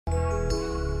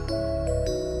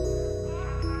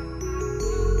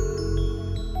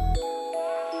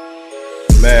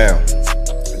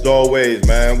As always,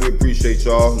 man, we appreciate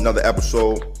y'all. Another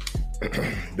episode.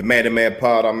 The Man to Man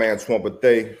Pod. I'm Antoine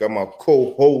Bethea. Got my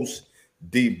co-host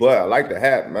D Bud. I like the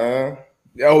hat, man.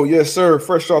 Oh yes, sir.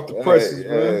 Fresh off the presses,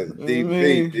 man.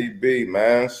 DB,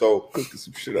 man. So cooking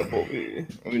some shit up over here.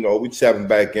 You know, we tapping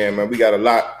back in, man. We got a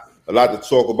lot to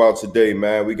talk about today,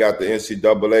 man. We got the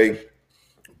NCAA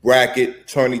bracket,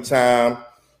 tourney time.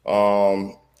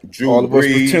 Drew All of us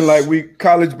Brees, pretend like we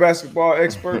college basketball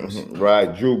experts. Right.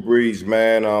 Drew Brees,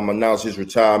 man, announced his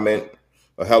retirement.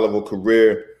 A hell of a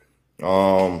career.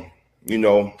 You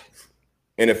know,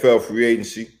 NFL free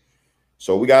agency.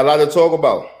 So we got a lot to talk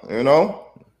about, you know.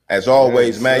 As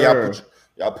always, yes, man,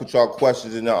 y'all put y'all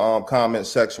questions in the comment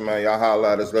section, man. Y'all holler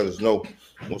at us, let us know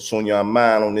what's on your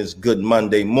mind on this good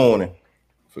Monday morning.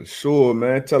 For sure,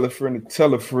 man. Tell a friend to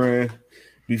tell a friend.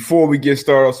 Before we get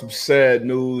started on some sad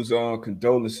news,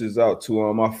 condolences out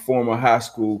to my former high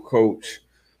school coach,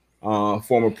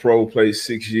 former pro, played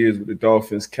 6 years with the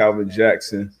Dolphins, Calvin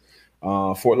Jackson,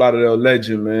 Fort Lauderdale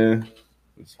legend, man.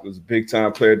 Was a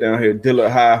big-time player down here at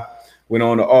Dillard High, went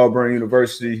on to Auburn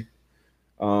University,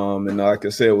 and like I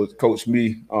said, was coached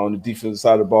me on the defensive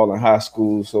side of the ball in high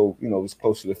school, so, you know, it was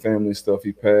close to the family and stuff.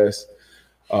 He passed,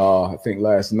 I think,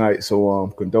 last night,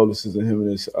 so condolences to him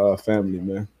and his family,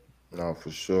 man. No,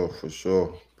 for sure.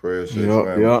 Prayers,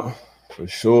 yeah, for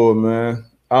sure, man.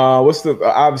 Obviously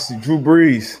Drew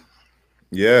Brees.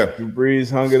 Yeah. Drew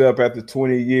Brees hung it up after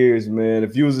 20 years, man.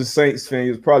 If you was a Saints fan,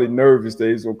 you was probably nervous that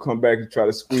he's gonna come back and try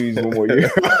to squeeze one more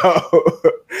year.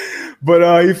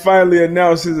 But he finally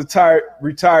announced his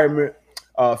retirement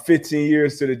 15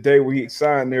 years to the day where he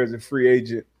signed there as a free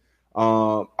agent.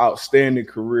 Outstanding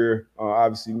career.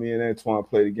 Obviously, me and Antoine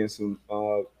played against him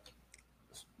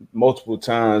multiple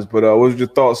times, but what was your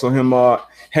thoughts on him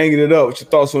hanging it up? What's your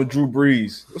thoughts on Drew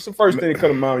Brees? What's the first thing that come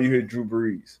to mind when you hear Drew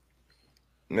Brees?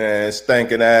 Man,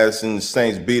 stinking ass, and the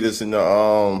Saints beat us in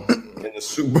the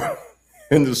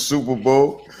Super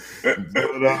Bowl.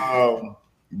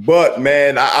 But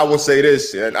man, I will say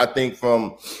this, and I think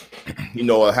from, you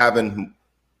know, having,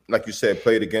 like you said,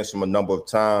 played against him a number of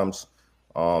times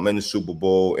in the Super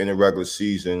Bowl, in the regular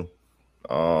season,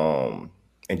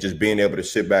 and just being able to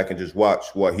sit back and just watch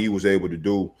what he was able to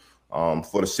do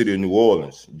for the city of New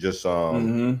Orleans, just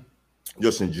in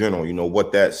general, you know,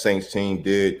 what that Saints team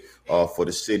did for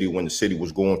the city when the city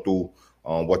was going through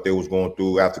what they was going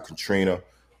through after Katrina.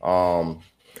 And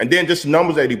then just the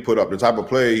numbers that he put up, the type of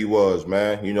player he was,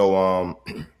 man. You know,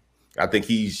 I think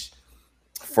he's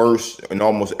first in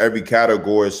almost every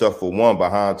category except for one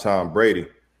behind Tom Brady.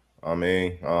 I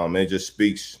mean, it just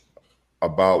speaks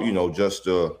about, you know, just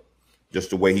the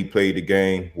way he played the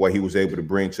game, what he was able to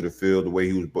bring to the field,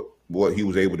 what he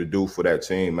was able to do for that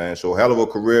team, man. So hell of a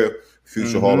career,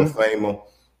 future Hall of Famer.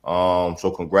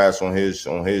 So congrats on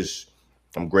his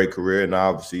great career. And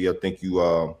obviously, I think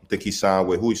he signed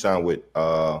with who he signed with.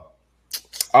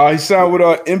 He signed with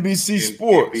NBC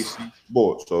Sports. NBC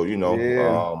Sports. So you know,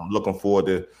 looking forward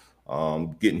to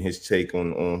getting his take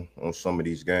on some of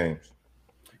these games.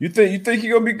 You think he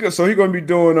gonna be good? So he gonna be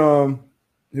doing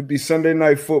he'll be Sunday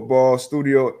Night Football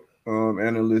studio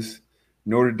analyst,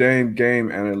 Notre Dame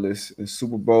game analyst, and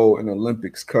Super Bowl and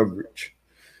Olympics coverage.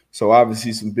 So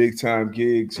obviously some big time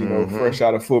gigs, you know, fresh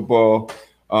out of football.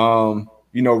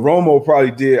 You know, Romo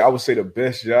probably did, I would say, the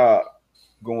best job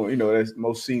going, you know, that's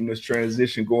most seamless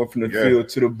transition going from the field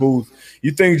to the booth.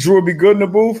 You think Drew will be good in the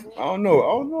booth? I don't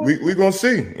know. We're gonna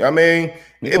see. I mean,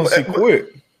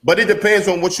 but it depends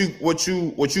on what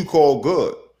you call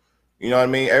good. You know what I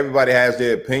mean? Everybody has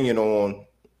their opinion on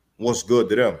what's good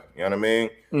to them. You know what I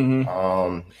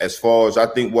mean? As far as I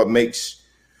think what makes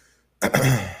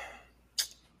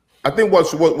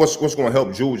what's going to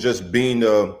help Drew just being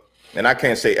and I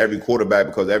can't say every quarterback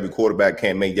because every quarterback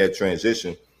can't make that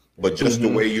transition, but just the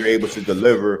way you're able to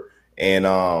deliver and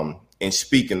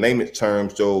speak in layman's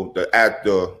terms, so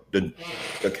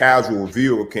the casual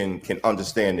viewer can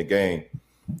understand the game.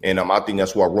 And I think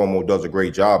that's what Romo does a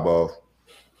great job of,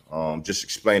 just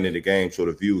explaining the game so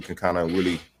the viewer can kind of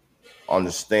really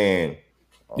understand.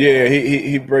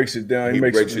 He breaks it down. He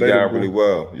breaks it down really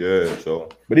well. Yeah. So,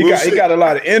 but he got a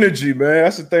lot of energy, man.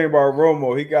 That's the thing about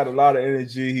Romo. He got a lot of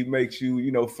energy. He makes you,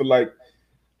 you know, feel like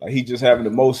he just having the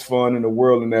most fun in the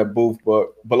world in that booth.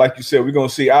 But like you said, we're gonna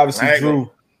see. Obviously,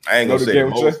 Drew. I ain't gonna say the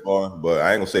most fun, but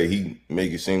I ain't gonna say he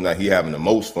make it seem like he having the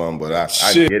most fun. But I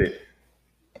get it.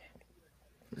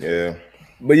 Yeah.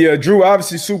 But yeah, Drew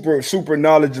obviously super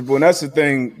knowledgeable, and that's the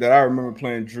thing that I remember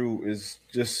playing Drew is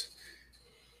just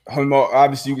him.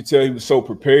 Obviously, you could tell he was so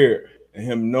prepared, and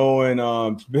him knowing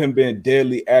him being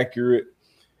deadly accurate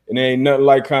And there ain't nothing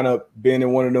like kind of being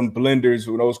in one of them blenders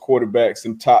with those quarterbacks,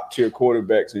 them top tier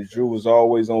quarterbacks. And Drew was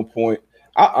always on point.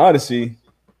 I honestly,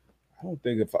 I don't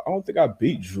think I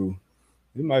beat Drew.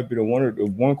 It might be the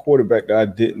one quarterback that I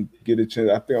didn't get a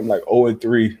chance. I think I'm like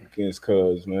 0-3 against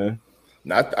Cuz, man.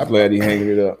 I'm glad he hanging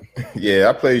it up. Yeah,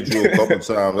 I played Drew a couple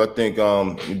times. I think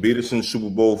he beat us in Super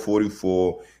Bowl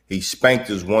 44. He spanked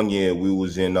us one year. We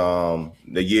was in the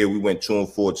year we went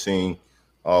 2-14.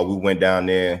 We went down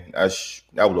there.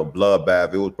 That was a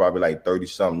bloodbath. It was probably like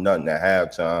 30-something nothing at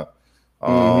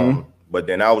halftime. But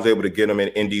then I was able to get him in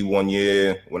Indy one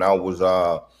year when I was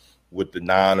with the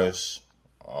Niners.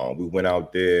 We went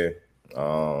out there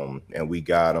and we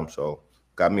got him. So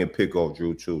got me a pick off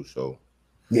Drew too. So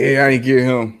yeah, I ain't get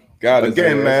him. Got it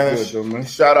again, man. Good, though, man.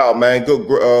 Shout out, man. Good,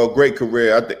 great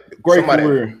career. I think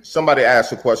career. Somebody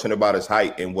asked a question about his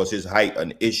height and was his height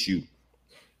an issue?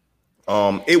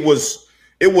 It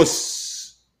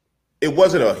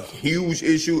wasn't a huge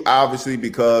issue, obviously,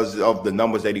 because of the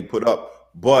numbers that he put up.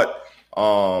 But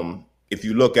if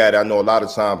you look at it, I know a lot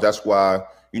of times that's why,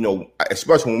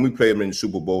 especially when we played him in the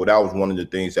Super Bowl, that was one of the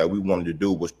things that we wanted to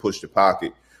do was push the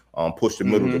pocket, push the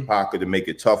middle of the pocket to make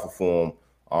it tougher for him,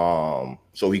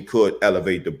 so he could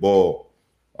elevate the ball.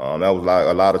 That was like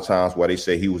a lot of times why they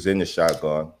say he was in the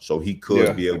shotgun, so he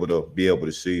could be able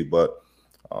to see. But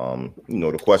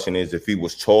the question is, if he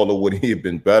was taller, would he have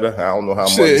been better? I don't know how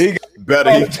much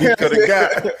better he could have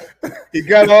got. He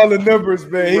got all the numbers,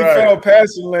 man. He found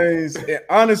passing lanes. And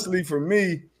honestly, for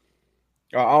me,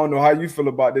 I don't know how you feel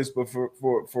about this, but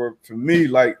for me,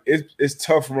 like it's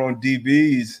tougher on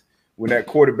DBs when that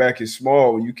quarterback is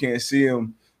small, when you can't see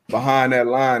him behind that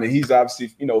line, and he's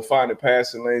obviously, finding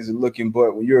passing lanes and looking.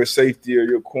 But when you're a safety or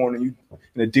you're a corner, you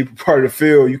in a deeper part of the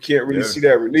field, you can't really see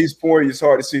that release point. It's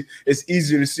hard to see. It's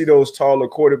easier to see those taller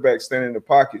quarterbacks standing in the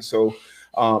pocket. So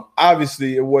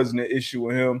obviously, it wasn't an issue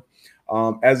with him.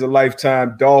 As a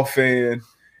lifetime Dolph fan,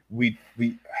 we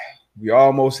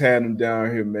almost had him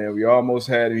down here, man. We almost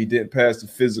had him. He didn't pass the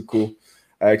physical.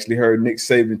 I actually heard Nick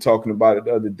Saban talking about it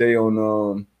the other day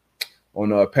on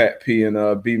Pat P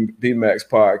and B Max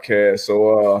podcast.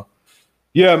 So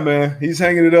yeah, man, he's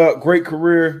hanging it up. Great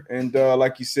career, and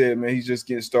like you said, man, he's just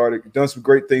getting started. Done some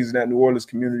great things in that New Orleans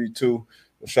community too.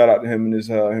 So shout out to him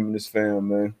and his fam,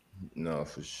 man. No,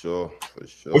 for sure.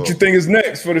 What you think is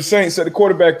next for the Saints at the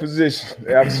quarterback position?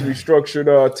 They obviously restructured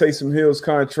Taysom Hill's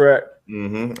contract.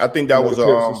 I think that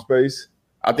was space.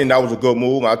 I think that was a good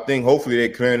move. I think hopefully they're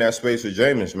clearing that space for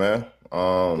Jameis, man.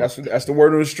 That's the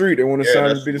word on the street. They want to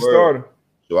sign him to be the starter.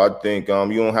 So I think you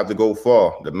don't have to go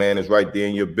far. The man is right there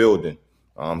in your building.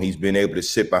 He's been able to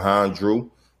sit behind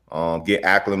Drew, get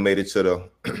acclimated to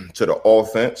the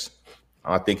offense.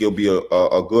 I think it'll be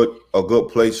a good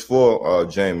place for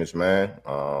Jameis, man.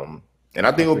 And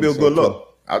I think it'll be a good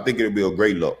look. I think it'll be a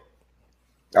great look.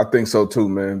 I think so too,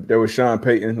 man. There was Sean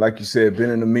Payton, like you said, been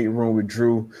in the meeting room with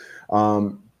Drew.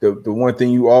 The one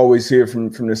thing you always hear from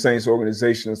the Saints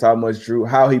organization is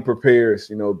how he prepares,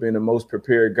 being the most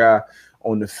prepared guy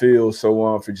on the field.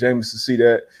 So for Jameis to see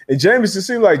that, and Jameis to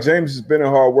seem like Jameis has been a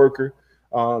hard worker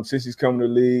since he's come to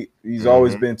the league. He's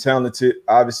always been talented.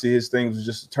 Obviously, his thing was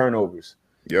just the turnovers.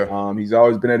 Yeah. He's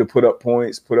always been able to put up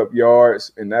points, put up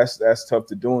yards, and that's tough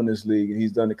to do in this league. And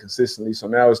he's done it consistently. So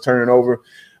now it's turning over,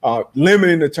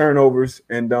 limiting the turnovers,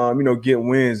 and getting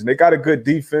wins. And they got a good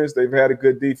defense. They've had a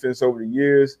good defense over the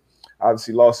years.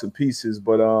 Obviously, lost some pieces,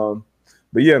 but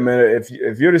yeah, man.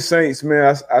 If you're the Saints,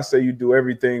 man, I say you do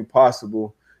everything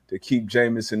possible to keep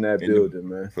Jameis in that building,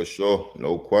 man. For sure,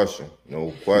 no question. Keep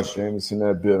Jameis in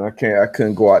that building. I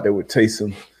couldn't go out there with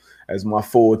Taysom as my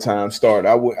full-time starter.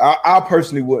 I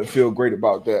personally wouldn't feel great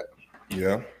about that.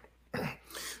 Yeah,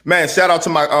 man. Shout out to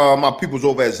my peoples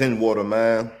over at Zenwater,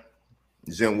 man.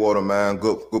 Zenwater, man.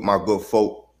 Good, my good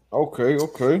folk. Okay.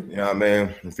 Yeah,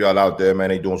 man. If y'all out there, man,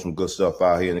 they doing some good stuff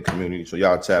out here in the community. So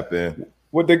y'all tap in.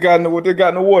 What they got in the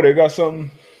water? They got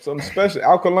something special.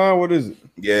 Alkaline? What is it?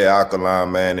 Yeah,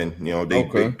 alkaline, man. And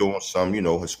they doing some,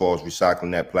 as far as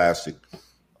recycling that plastic,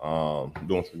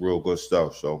 doing some real good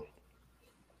stuff. So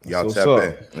y'all tap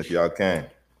in if y'all can.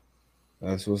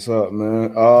 That's what's up,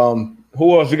 man.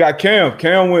 Who else? We got Cam.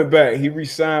 Cam went back. He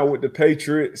re-signed with the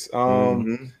Patriots.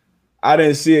 I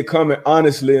didn't see it coming,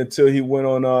 honestly, until he went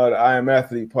on the I Am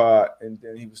Athlete pod, and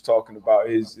then he was talking about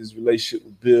his relationship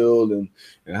with Bill and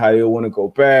how he'll want to go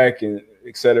back and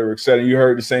et cetera, et cetera. You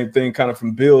heard the same thing kind of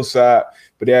from Bill's side,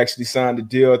 but they actually signed a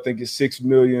deal. I think it's $6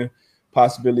 million,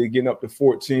 possibility of getting up to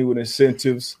 14 with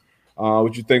incentives.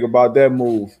 What you think about that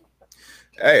move?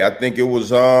 Hey, I think it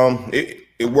was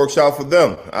it works out for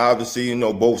them. Obviously,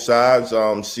 both sides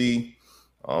see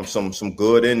some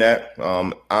good in that.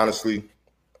 Honestly.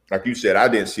 like you said, I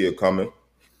didn't see it coming,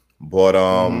 but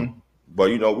But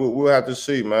we'll have to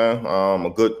see, man. A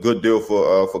good deal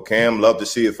for Cam. Love to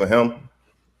see it for him.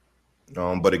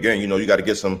 But again, you got to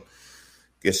get some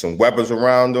weapons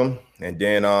around them, and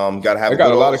then got to have. They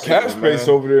got a lot of cap space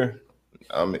over there.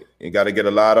 You got to get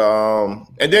a lot of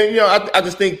and then I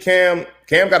just think Cam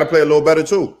got to play a little better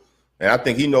too, and I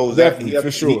think he knows definitely,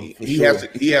 that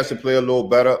he has to play a little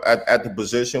better at the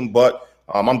position. But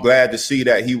I'm glad to see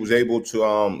that he was able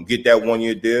to get that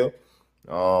 1-year deal.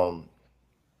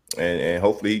 And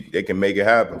hopefully they can make it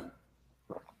happen.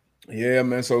 Yeah,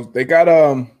 man. So they got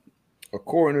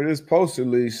according to this post, at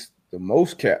least the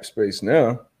most cap space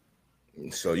now.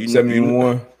 So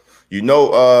 71.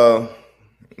 Bill.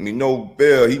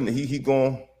 He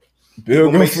going.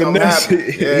 Bill gonna finesse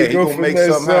it. Yeah, he gonna make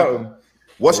something happen.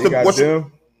 What's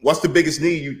the biggest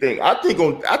need you think? I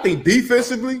think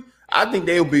defensively, I think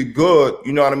they'll be good.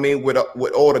 You know what I mean, with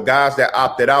all the guys that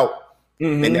opted out.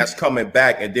 Mm-hmm. And that's coming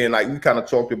back. And then, like we kind of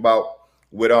talked about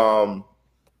with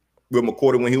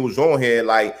McCourty when he was on here,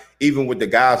 like even with the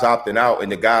guys opting out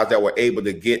and the guys that were able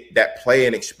to get that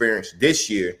playing experience this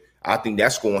year, I think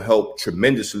that's going to help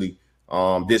tremendously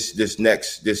this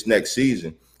next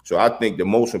season. So I think the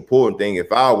most important thing,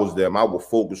 if I was them, I would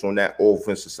focus on that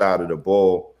offensive side of the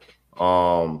ball,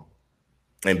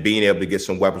 and being able to get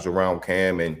some weapons around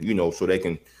Cam, and so they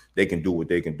can do what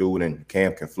they can do, and then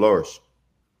Cam can flourish.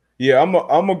 Yeah, I'm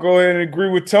gonna go ahead and agree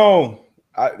with Tone.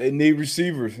 They need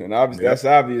receivers, and obviously that's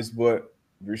obvious. But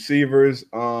receivers,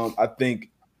 I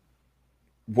think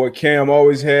what Cam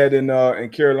always had in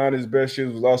Carolina's best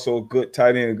years was also a good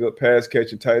tight end, a good pass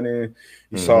catching tight end.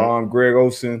 You saw Greg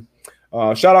Olsen.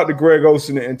 Shout out to Greg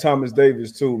Olsen and Thomas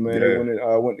Davis too, man. They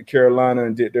went to Carolina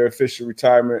and did their official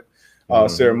retirement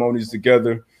ceremonies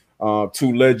together.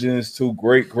 Two legends, two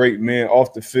great men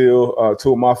off the field.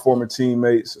 Two of my former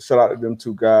teammates. Shout out to them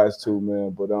two guys too, man.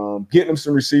 But getting them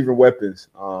some receiving weapons,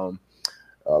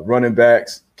 running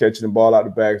backs, catching the ball out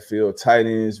the backfield, tight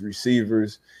ends,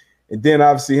 receivers, and then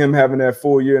obviously him having that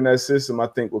full year in that system, I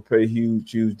think will pay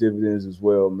huge dividends as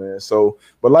well, man. So,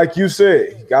 but like you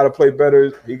said, he got to play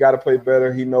better.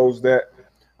 He knows that.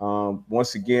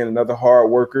 Once again, another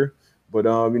hard worker. But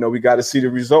we got to see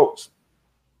the results.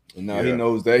 And now he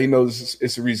knows that. He knows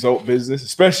it's a result business,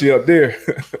 especially up there.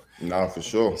 Nah, for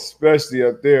sure. Especially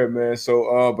up there, man.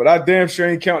 So, but I damn sure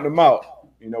ain't counting them out.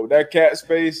 With that cap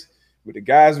space, with the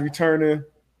guys returning,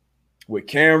 with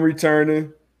Cam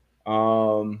returning,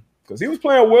 because he was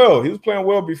playing well. He was playing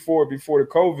well before the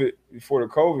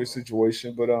COVID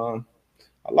situation. But I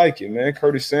like it, man.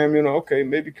 Curtis Samuel. Okay,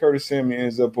 maybe Curtis Samuel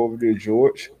ends up over there,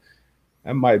 George.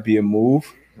 That might be a move.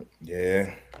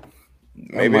 Yeah.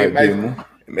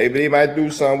 Maybe they might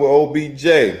do something with OBJ.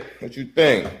 What you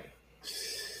think?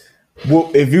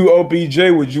 Well, if you OBJ,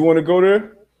 would you want to go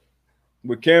there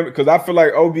with Cam? Because I feel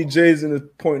like OBJ is in a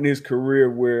point in his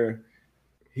career where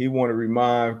he want to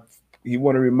remind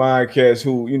cats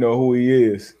who he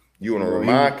is. You want to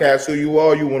remind cats who you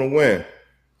are. You want to win.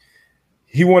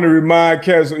 He want to remind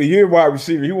cats. He's a wide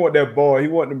receiver. He want that ball. He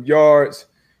want them yards.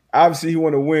 Obviously, he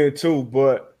want to win too.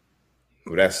 But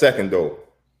that second though.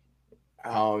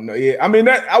 I don't know. Yeah, I mean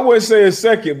that I wouldn't say a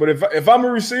second, but if I'm a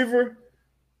receiver,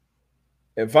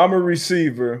 you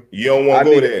don't want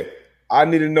to go there. I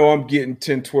need to know I'm getting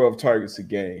 10, 12 targets a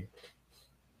game.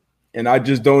 And I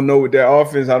just don't know with that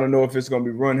offense. I don't know if it's going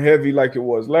to be run heavy like it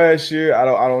was last year. I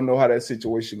don't know how that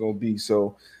situation going to be.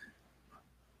 So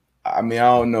I mean,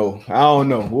 I don't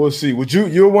know. We'll see. Would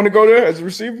you want to go there as a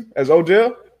receiver, as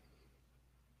Odell?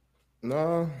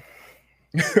 No.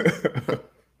 I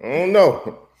don't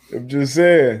know. I'm just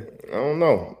saying. I don't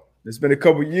know. It's been a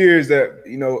couple years that,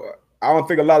 I don't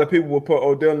think a lot of people will put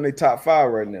Odell in their top 5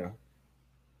 right now.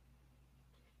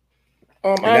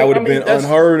 And that would have been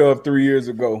unheard of 3 years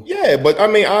ago. Yeah, but I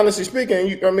mean, honestly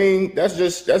speaking, that's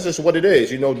just what it is.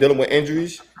 Dealing with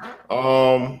injuries.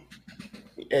 Yeah,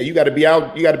 you got to be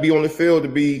out. You got to be on the field to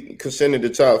be considered the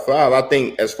top 5. I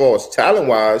think as far as talent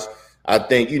wise, I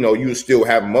think you still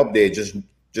have him up there.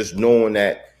 Just knowing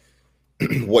that.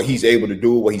 What he's able to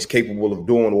do, what he's capable of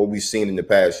doing, what we've seen in the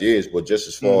past years. But just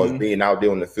as far as being out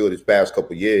there on the field this past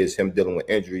couple of years, him dealing with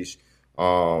injuries,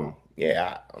 I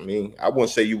wouldn't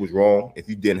say you was wrong if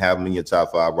you didn't have him in your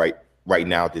top 5 right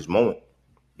now at this moment.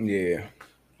 Yeah,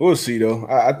 we'll see though.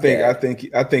 I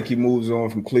think he moves on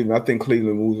from Cleveland. I think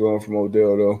Cleveland moves on from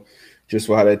Odell though, just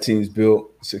for how that team's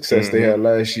built, success they had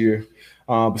last year.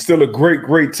 But still a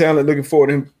great talent. Looking forward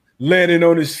to him landing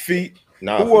on his feet. Who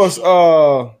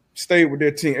else? Stayed with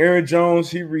their team. Aaron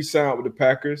Jones, he re-signed with the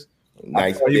Packers.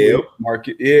 Nice thought he deal. would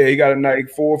market. Yeah, he got a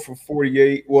night 4 for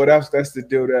 48. Well, that's the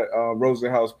deal that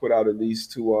Rosenhaus put out at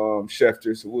least to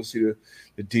Schefter. So we'll see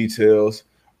the details.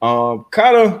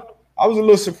 Kind of, I was a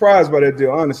little surprised by that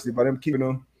deal, honestly, by them keeping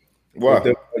him. Wow.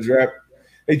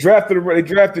 They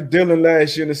drafted Dillon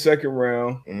last year in the second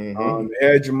round. They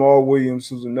had Jamal Williams,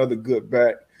 who's another good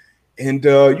back. And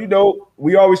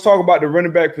we always talk about the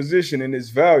running back position and its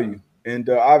value. And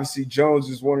obviously Jones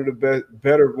is one of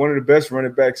the best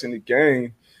running backs in the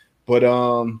game. But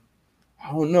I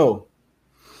don't know.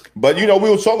 But we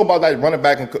will talk about that running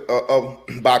back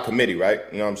by committee, right?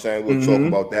 You know what I'm saying? We'll talk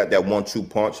about that 1-2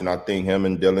 punch, and I think him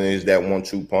and Dillon is that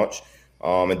 1-2 punch.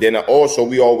 And then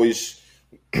also I always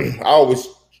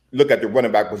look at the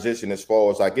running back position as far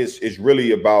as like it's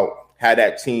really about how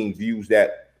that team views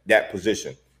that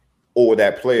position or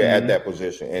that player at that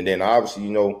position. And then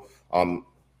obviously,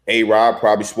 A-Rod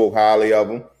probably spoke highly of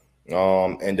him.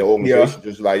 And the organization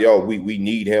just like, yo, we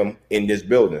need him in this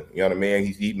building. You know what I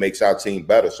mean? He makes our team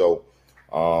better. So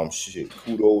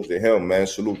kudos to him, man.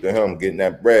 Salute to him getting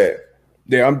that bread.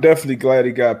 Yeah, I'm definitely glad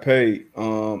he got paid.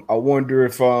 I wonder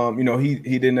if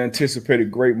he didn't anticipate a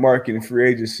great market in free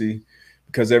agency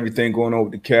because everything going on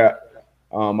with the cap.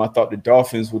 I thought the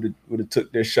Dolphins would have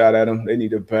took their shot at him. They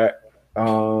need him back.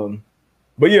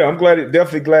 But yeah, I'm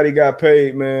definitely glad he got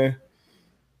paid, man.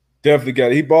 Definitely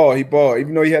got it. He balled.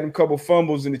 Even though he had a couple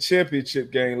fumbles in the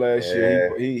championship game last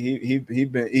year, he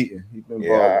been eating. He been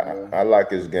balling. I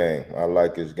like his game.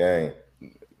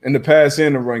 In the pass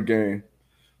and the run game.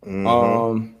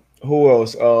 Who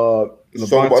else?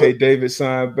 Levante David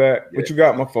signed back. What you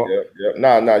got, my fault?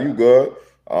 Yeah. Nah, you good.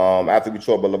 After we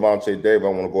talk about Levante David, I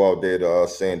want to go out there to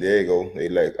San Diego. They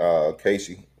let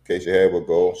Casey Hayward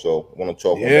go, so I want to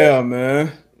talk about that. Yeah,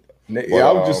 man. Yeah,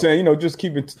 I was just saying, just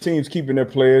keeping their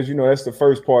players. That's the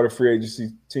first part of free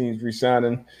agency, teams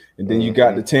re-signing, and then you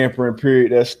got the tampering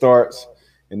period that starts.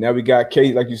 And now we got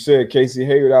like you said, Casey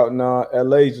Hayward out in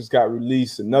LA just got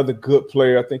released. Another good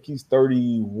player. I think he's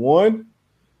 31.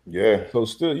 Yeah. So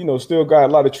still got a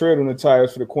lot of tread on the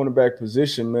tires for the cornerback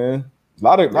position, man. A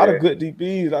lot of good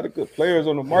DBs, a lot of good players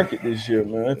on the market this year,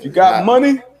 man. If you got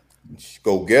money,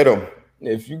 go get them.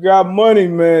 If you got money,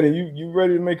 man, and you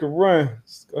ready to make a run,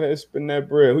 go ahead and spend that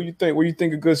bread. Where you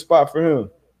think a good spot for him?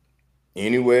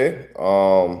 Anywhere.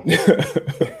 I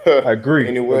agree.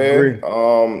 Anywhere.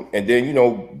 And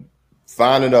then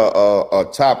finding a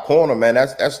top corner, man,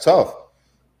 that's tough.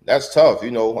 That's tough.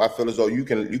 I feel as though you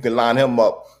can line him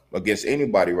up against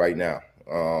anybody right now.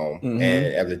 And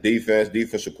as a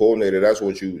defensive coordinator, that's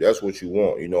what you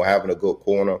want. Having a good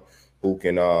corner who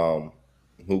can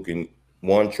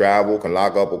travel, can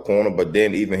lock up a corner, but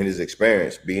then even his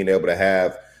experience, being able to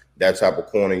have that type of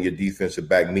corner in your defensive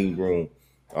back meat room,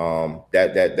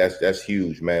 that's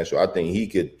huge, man. So I think he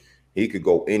could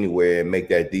go anywhere and make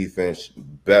that defense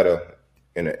better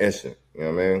in an instant. You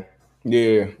know what I mean?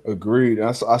 Yeah, agreed.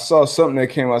 I saw something that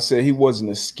came out said he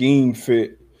wasn't a scheme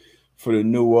fit for the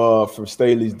new for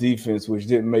Staley's defense, which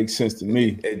didn't make sense to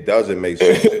me. It doesn't make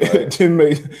sense. Right?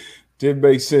 Didn't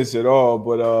make sense at all.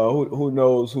 But who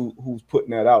knows who's putting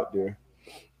that out there?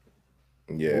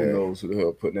 Yeah, who knows who the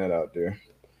hell putting that out there?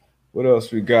 What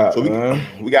else we got? So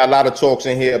we got a lot of talks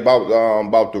in here about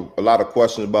a lot of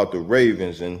questions about the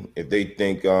Ravens and if they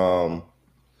think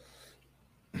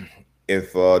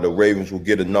if the Ravens will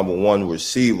get a number one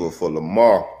receiver for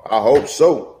Lamar. I hope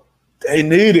so. They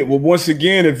need it. Well, once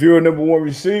again, if you're a number one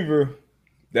receiver,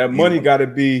 that money got to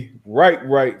be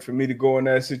right for me to go in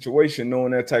that situation,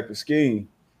 knowing that type of scheme.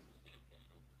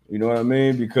 You know what I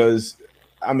mean? Because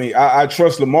I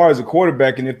trust Lamar as a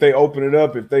quarterback, and if they open it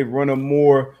up, if they run him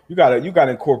more, you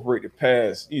gotta incorporate the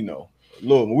pass. A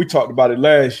little. We talked about it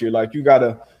last year. Like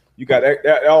that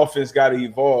offense got to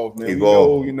evolve, man. We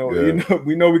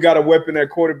know we got a weapon at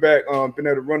quarterback. Been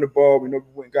able to run the ball. We know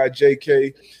we got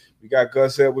J.K. We got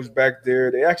Gus Edwards back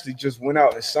there. They actually just went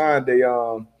out and signed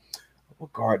what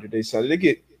guard did they sign? Did they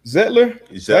get Zettler?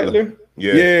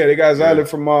 Yeah, they got Zettler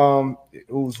from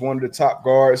who's one of the top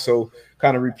guards. So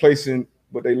kind of replacing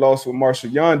what they lost with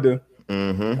Marshall Yonder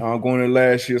going in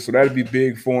last year. So that'd be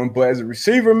big for him. But as a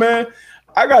receiver, man,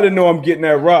 I got to know I'm getting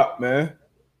that rock, man.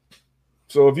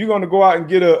 So if you're going to go out and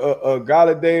get a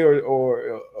Galladay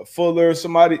or a Fuller,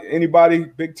 anybody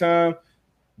big time,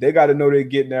 they got to know they're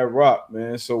getting that rock,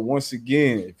 man. So once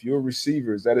again, if you're a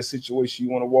receiver, is that a situation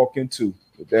you want to walk into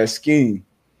with that scheme?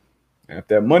 And if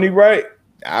that money right,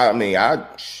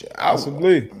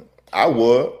 possibly. I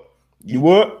would. You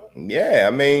would? Yeah,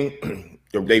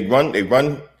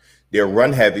 they're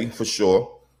run heavy for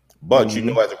sure. But as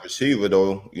a receiver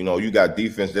though, you got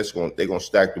defense they're gonna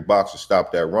stack the box to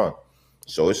stop that run.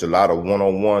 So it's a lot of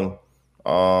one-on-one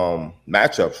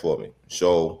matchups for me.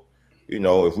 So,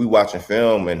 if we watching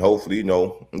film and hopefully,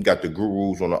 we got the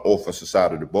gurus on the offensive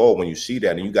side of the ball, when you see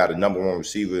that and you got a number one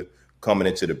receiver coming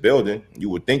into the building, you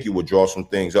would think you would draw some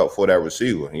things up for that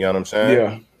receiver. You know what I'm saying?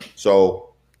 Yeah.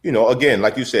 So, again,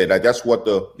 like you said, like that's what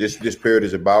this period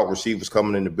is about. Receivers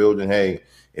coming in the building. Hey,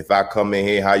 if I come in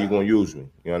here, how you gonna use me?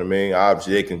 You know what I mean?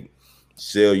 Obviously, they can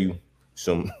sell you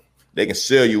some. They can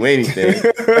sell you anything.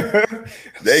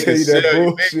 They can sell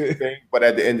you anything. But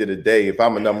at the end of the day, if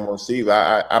I'm a number one receiver,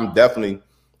 I'm definitely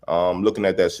looking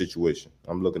at that situation.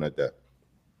 I'm looking at that.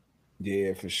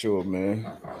 Yeah, for sure,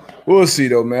 man. We'll see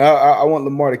though, man. I want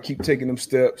Lamar to keep taking them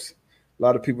steps. A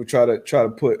lot of people try to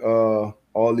put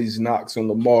all these knocks on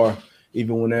Lamar.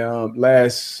 Even when they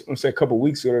a couple of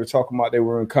weeks ago, they were talking about they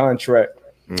were in contract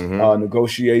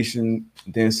negotiation,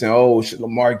 then saying, "Oh, should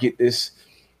Lamar get this?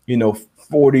 damn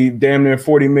near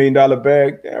 $40 million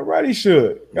bag." Damn right he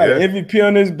should. Got an MVP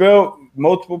on his belt,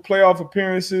 multiple playoff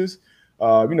appearances.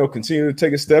 Continue to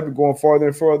take a step and going farther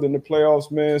and further in the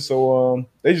playoffs, man. So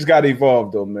they just got to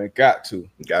evolve, though, man. Got to.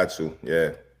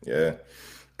 Yeah.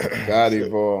 Got to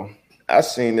evolve. I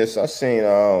seen this. I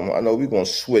know we're gonna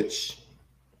switch.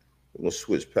 We're gonna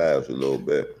switch paths a little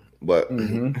bit, but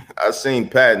I seen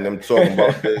Pat and them talking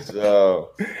about this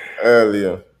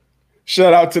earlier.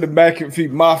 Shout out to the McAfee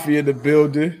Mafia in the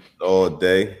building. All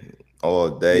day.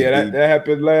 Yeah, that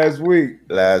happened last week.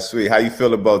 How you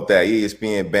feel about that?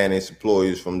 ESPN banning its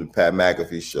employees from the Pat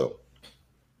McAfee show.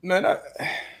 Man,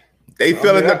 they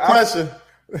feeling the pressure.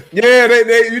 Yeah,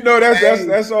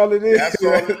 that's all it is. That's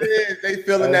all it is. They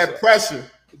feeling that pressure.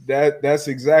 That's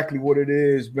exactly what it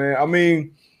is, man. I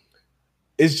mean,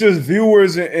 it's just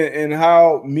viewers and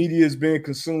how media is being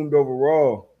consumed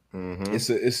overall. Mm-hmm. It's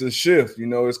a shift,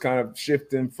 it's kind of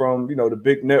shifting from, the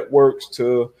big networks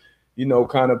to,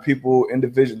 kind of people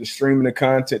individually streaming the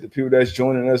content, the people that's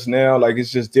joining us now. Like,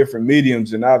 it's just different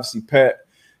mediums. And obviously Pat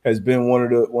has been one of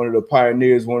the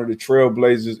pioneers, one of the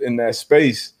trailblazers in that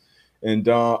space. And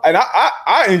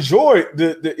I enjoyed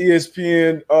the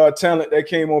ESPN talent that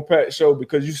came on Pat's show,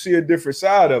 because you see a different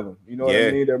side of them. You know what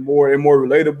I mean? They're more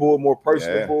relatable, more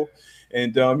personable. Yeah.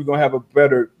 And you're gonna have a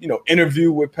better,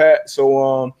 interview with Pat.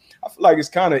 So I feel like it's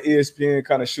kind of ESPN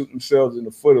kind of shooting themselves in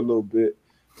the foot a little bit.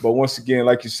 But once again,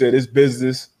 like you said, it's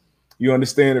business. You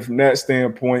understand it from that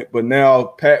standpoint. But now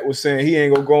Pat was saying he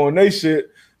ain't gonna go on their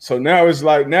shit. So now it's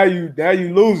like now you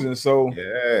losing. So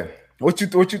what you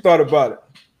thought about it?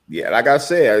 Yeah, like I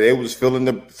said, they was feeling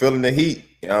the heat.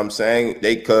 You know what I'm saying?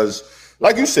 Because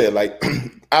like you said, like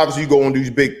obviously you go on these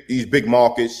big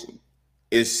markets,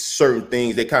 it's certain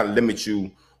things they kind of limit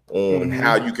you on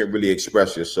how you can really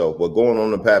express yourself. But going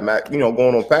on the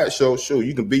going on Pat's show, sure,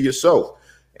 you can be yourself.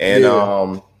 And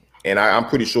I'm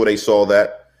pretty sure they saw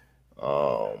that.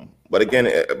 But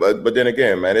then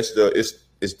again, man, it's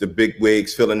the big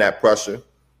wigs feeling that pressure.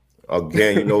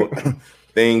 Again,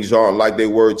 things aren't like they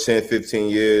were 10, 15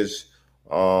 years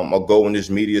ago in this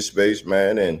media space,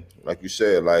 man. And like you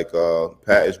said, like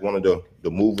Pat is one of the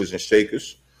movers and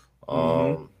shakers.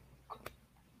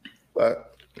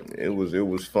 But it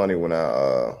was funny when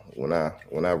I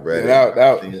read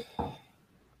it.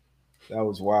 That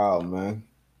was wild, man.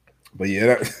 But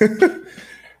yeah,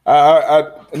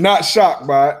 I not shocked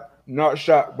by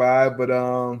it, but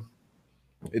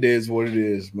it is what it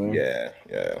is, man. Yeah.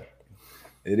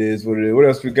 It is what it is. What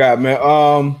else we got,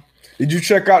 man? Did you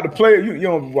check out the player? You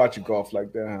don't watch your golf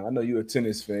like that, huh? I know you're a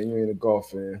tennis fan. You ain't a golf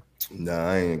fan.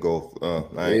 Nah, I ain't golf.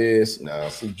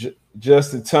 So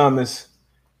Justin Thomas,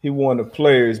 he won the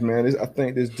Players, man. I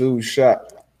think this dude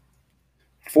shot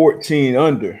 14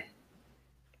 under.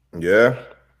 Yeah.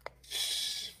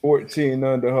 14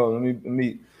 under. Hold on, let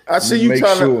me. I see you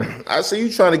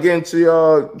trying to get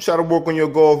into try to work on your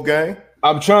golf game.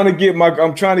 I'm trying to get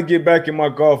back in my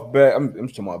golf bag. I'm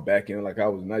talking about back in like I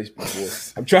was nice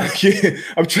before. I'm trying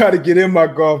to get in my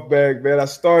golf bag, man. I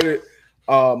started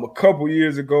a couple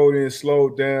years ago, then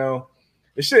slowed down.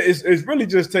 It really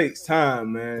just takes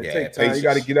time, man. It takes time. Patience. You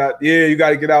got to get out. Yeah, you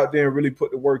got to get out there and really put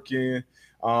the work in.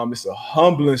 It's a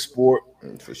humbling sport.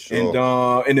 For sure.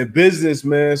 And in the business,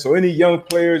 man. So any young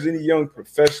players, any young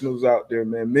professionals out there,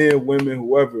 man, men, women,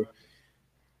 whoever,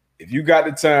 if you got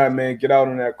the time, man, get out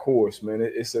on that course, man.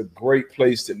 It's a great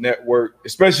place to network,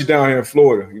 especially down here in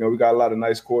Florida. We got a lot of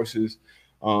nice courses.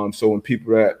 So when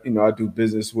people that, I do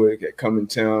business with that come in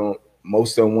town,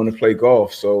 most of them want to play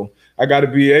golf. So I got to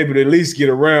be able to at least get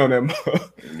around them.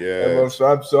 Yeah.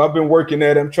 So I've been working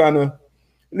at it. I'm trying to at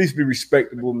least be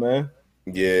respectable, man.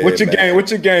 Yeah. What's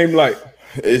your game like?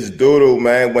 It's doodle,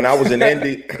 man. When I was in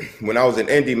Indy,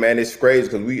 man, it's crazy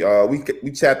because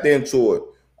we tapped into it.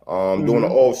 During the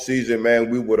off season, man,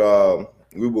 we would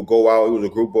we would go out. It was a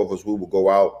group of us. We would go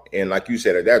out, and like you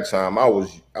said, at that time, I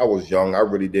was young. I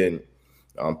really didn't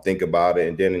think about it.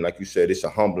 And then, like you said, it's a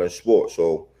humbling sport.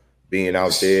 So being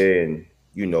out there and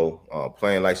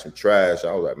playing like some trash,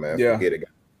 I was like, man, forget it.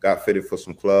 Got fitted for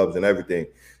some clubs and everything.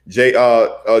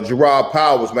 Gerard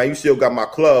Powers, man, you still got my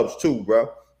clubs too,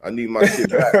 bro. I need my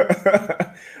shit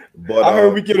back. But I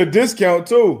heard we get a discount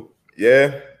too.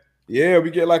 Yeah. Yeah, we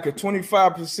get like a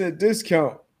 25%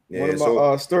 discount. Yeah, one of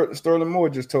my Sterling Moore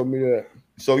just told me that.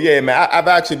 So yeah, man, I've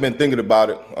actually been thinking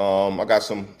about it. I got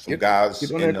some guys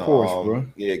get on that course, bro.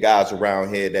 Yeah, guys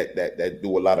around here that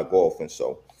do a lot of golfing.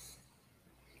 So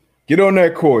get on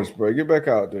that course, bro. Get back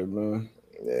out there, man.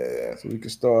 Yeah. So we can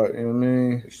start, you know what I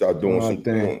mean? Start doing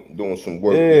some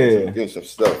work, getting some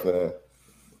stuff, man.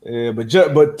 Yeah,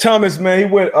 but Thomas, man, he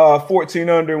went 14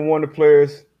 under and won the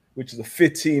Players, which is a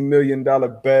 $15 million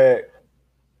bag.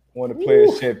 Won the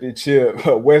Players Championship.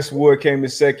 Westwood came in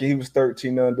second. He was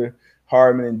 13 under.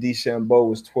 Harmon and DeChambeau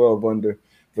was 12 under.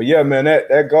 But yeah, man,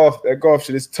 that golf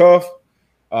shit is tough.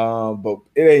 But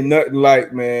it ain't nothing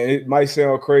like, man. It might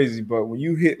sound crazy, but when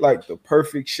you hit like the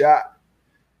perfect shot,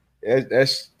 it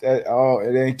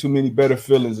ain't too many better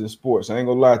feelings in sports. I ain't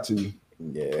gonna lie to you.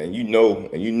 Yeah, and you know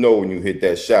when you hit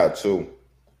that shot too.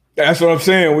 That's what I'm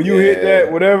saying. When you hit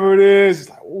that, whatever it is, it's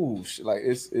like, ooh, shit, like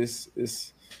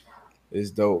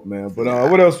it's dope, man. But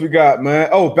what else we got, man?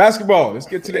 Oh, basketball. Let's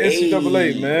get to the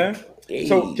NCAA, man.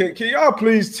 So can y'all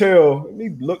please tell? Let me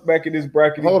look back at this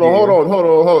bracket. Hold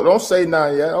on. Don't say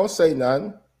nothing yet. Don't say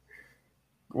nothing.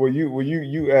 Well,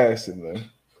 you asking, man?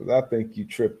 Because I think you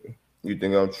tripping. You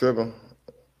think I'm tripping?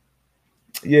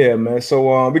 Yeah, man.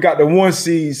 So we got the 1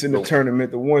 seeds in the tournament.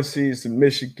 The 1 seeds in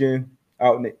Michigan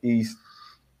out in the East.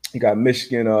 You got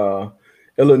Michigan,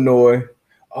 Illinois.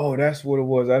 Oh, that's what it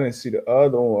was. I didn't see the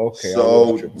other one. Okay.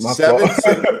 So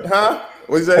 7, huh?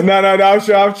 What's that? No,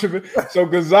 I'm tripping. So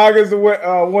Gonzaga's the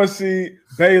 1 seed,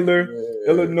 Baylor,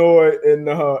 Illinois,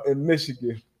 and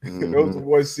Michigan. Mm-hmm. Those are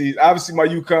 1 seeds. Obviously, my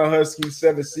UConn Huskies,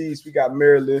 7 seeds. We got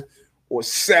Maryland or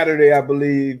Saturday, I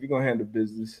believe. We're gonna handle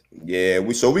business. Yeah,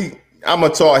 I'm a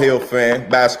Tar Heel fan,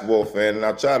 basketball fan, and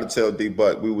I try to tell D,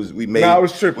 but we made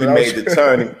the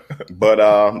turning.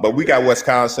 But we got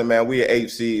Wisconsin, man. We at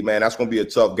 8 seed, man. That's gonna be a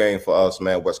tough game for us,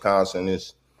 man. Wisconsin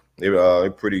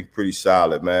they're pretty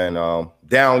solid, man.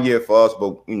 Down year for us,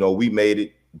 but we made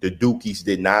it. The Dukies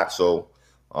did not. So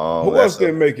who else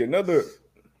didn't make it? Another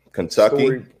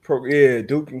Kentucky.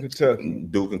 Duke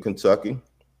and Kentucky.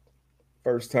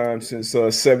 First time since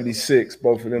 76,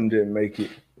 both of them didn't make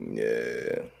it.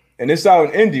 Yeah. And it's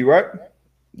out in Indy, right?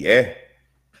 Yeah.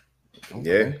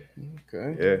 Okay.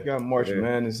 Yeah. You got March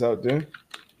Madness out there.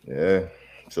 Yeah.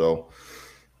 So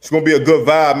it's gonna be a good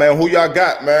vibe, man. Who y'all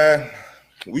got, man?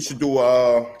 We should do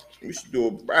a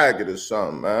bracket or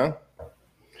something, man.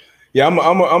 Yeah, I'm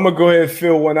gonna go ahead and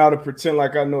fill one out and pretend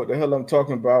like I know what the hell I'm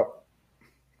talking about.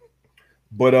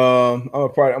 But I'm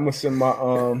gonna send my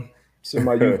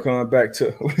UConn back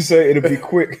to what you say. It'll be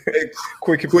quick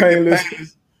and painless.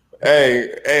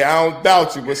 Hey, I don't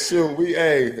doubt you, but sure,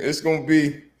 it's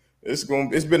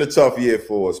been a tough year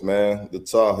for us, man. The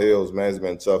Tar Heels, man, it's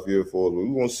been a tough year for us. But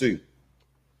we gonna see.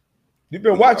 You've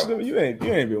been watching them. You ain't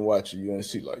been watching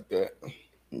UNC like that.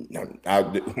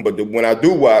 But when I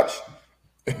do watch,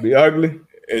 be ugly.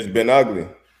 It's been ugly.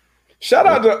 Shout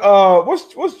out to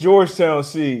what's Georgetown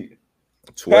seed?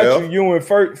 12. Patrick Ewing,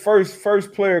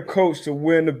 first player coach to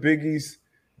win the Big East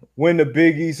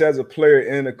as a player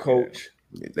and a coach.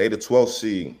 Yeah, they the 12th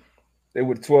seed. They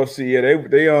were the 12th seed. Yeah,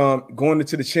 they going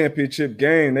into the championship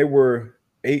game. They were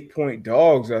 8-point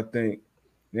dogs, I think.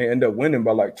 They end up winning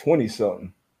by like 20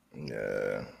 something.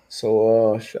 Yeah.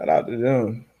 So shout out to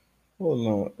them. Hold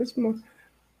on, it's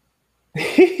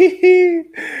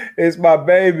my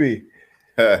baby.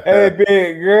 Hey,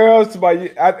 big girls,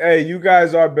 you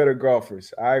guys are better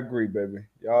golfers. I agree, baby.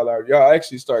 Y'all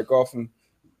actually start golfing.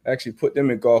 Actually put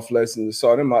them in golf lessons.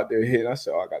 Saw them out there hitting. I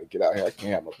said, I got to get out here. I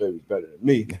can't have my babies better than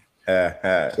me.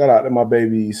 Shout out to my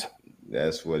babies.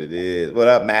 That's what it is. What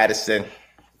up, Madison?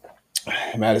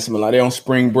 Madison, they on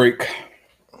spring break.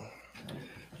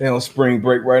 They on spring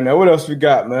break right now. What else we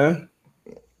got, man?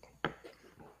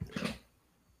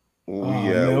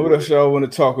 Man, what else y'all want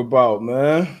to talk about,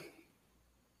 man?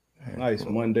 Nice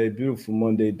Monday, beautiful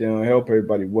Monday down. Help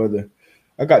everybody weather.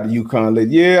 I got the UConn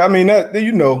ladies. Yeah, I mean,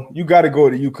 you got to go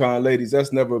to the UConn ladies.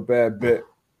 That's never a bad bet.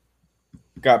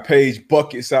 Got Paige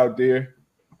Buckets out there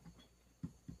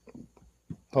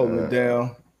holding it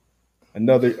down.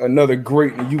 Another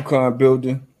great in the UConn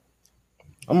building.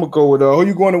 I'm gonna go with who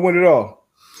you going to win it all?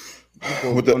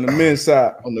 On the men's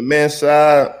side. On the men's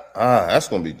side, that's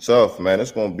gonna be tough, man.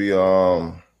 It's gonna be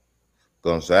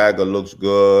Gonzaga looks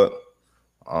good.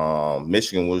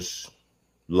 Michigan was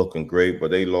looking great,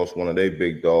 but they lost one of their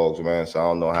big dogs, man. So I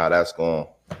don't know how that's gonna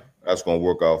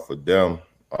work out for them.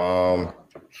 I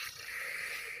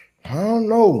don't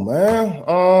know,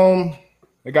 man.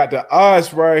 They got the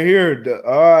odds right here. The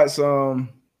odds,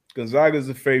 Gonzaga's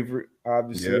a favorite,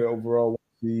 obviously, Yeah. overall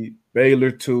seed.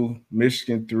 Baylor 2,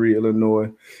 Michigan 3,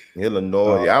 Illinois. Yeah,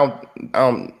 I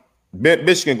don't.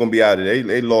 Michigan gonna be out of there.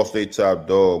 They lost their top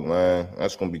dog, man.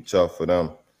 That's gonna be tough for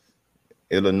them.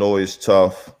 Illinois is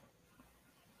tough.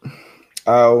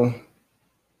 Houston,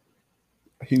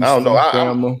 I don't know.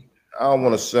 Bama. I don't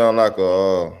want to sound like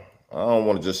I don't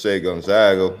want to just say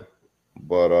Gonzaga,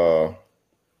 but I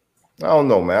don't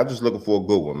know, man. I'm just looking for a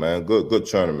good one, man. Good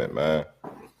tournament, man.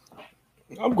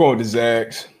 I'm going to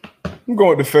Zags. I'm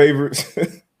going to favorites.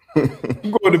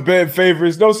 I'm going to bad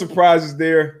favorites. No surprises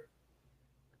there.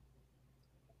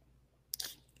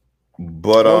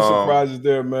 But no surprises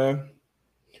there, man.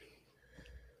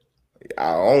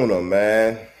 I own them,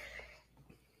 man.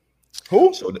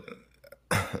 Who? So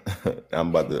I'm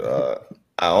about to.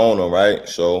 I own them, right?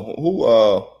 So who?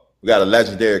 We got a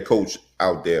legendary coach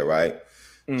out there, right?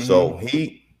 Mm-hmm. So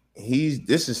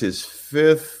this is his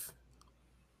 5th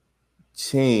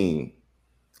team.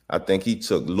 I think he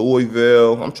took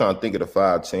Louisville. I'm trying to think of the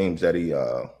 5 teams that he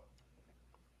took.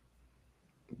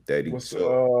 Let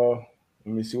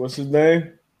me see. What's his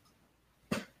name?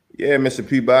 Yeah, Mr.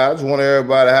 Peabody. I just want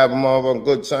everybody to have a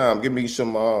good time. Give me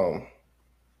some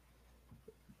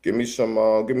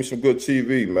good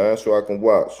TV, man, so I can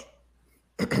watch.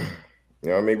 You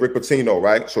know what I mean? Rick Pitino,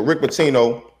 right? So Rick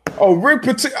Pitino. Oh, Rick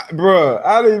Pitino, bro!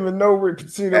 I didn't even know Rick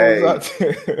Pitino was out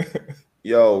there.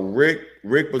 Yo, Rick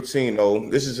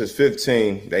Pitino. This is his 5th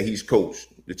team that he's coached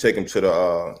to take him to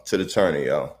the tourney,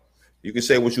 yo. You can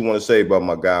say what you want to say about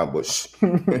my guy, but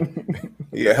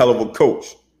he a hell of a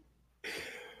coach.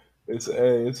 It's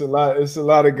a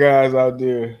lot of guys out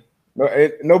there.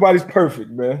 Nobody's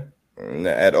perfect, man.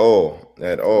 At all.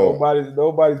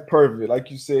 Nobody's perfect.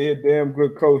 Like you said, he's a damn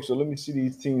good coach. So let me see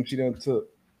these teams he done took.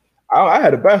 I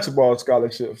had a basketball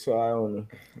scholarship, so I own him.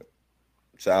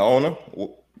 Iona?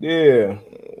 Yeah.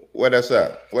 Where that's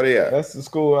at? Where they at? That's the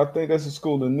school. I think that's a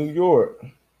school in New York,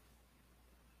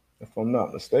 if I'm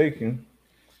not mistaken.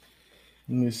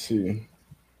 Let me see.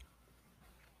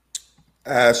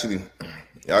 Actually,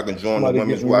 y'all can join the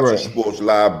Women's Watching Sports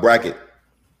Live bracket.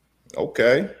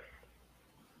 Okay.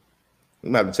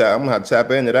 I'm gonna have to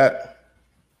tap into that.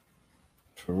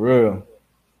 For real.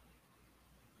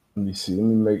 Let me see. Let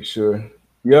me make sure.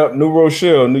 Yep, New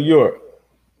Rochelle, New York.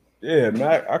 Yeah,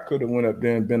 man, I could have went up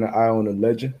there and been an eye on the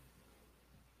legend.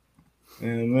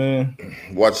 Yeah, man.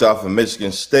 Watch out for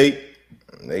Michigan State.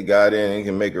 They got in and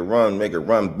can make a run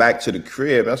back to the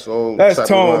crib. That's all. That's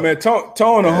Tone, man.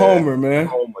 Tone a homer, man.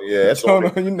 Homer, yeah, that's all they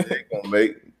gonna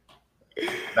make.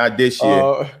 Not this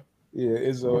year. Yeah,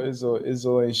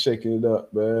 Izzo ain't shaking it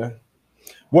up, man.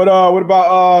 What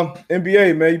about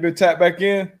NBA, man? You been tapped back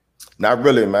in? Not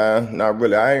really, man. Not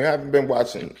really. I haven't been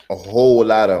watching a whole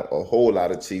lot of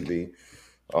TV.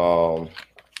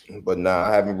 But nah,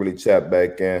 I haven't really tapped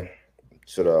back in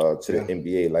to the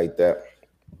NBA like that.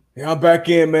 Yeah, I'm back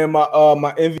in, man. My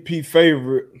MVP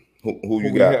favorite. Who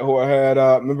you got? Who I had?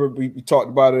 Remember we talked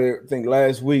about it, I think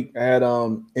last week. I had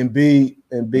Embiid.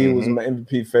 Embiid was my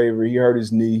MVP favorite. He hurt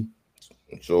his knee,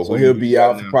 so he'll be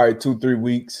out for probably 2-3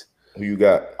 weeks. Who you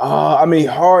got? I mean,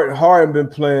 Harden been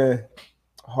playing.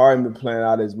 Harden been playing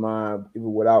out of his mind,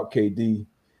 even without KD.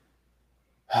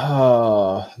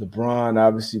 LeBron,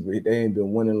 obviously, but they ain't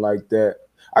been winning like that.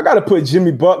 I got to put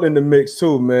Jimmy Butler in the mix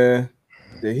too, man.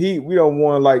 The Heat, we don't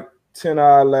won like 10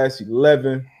 out of last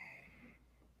 11.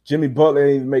 Jimmy Butler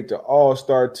didn't even make the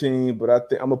All-Star team, but I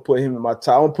think I'm going to put him in my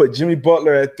top. I'm going to put Jimmy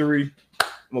Butler at 3. I'm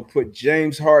going to put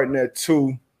James Harden at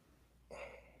 2.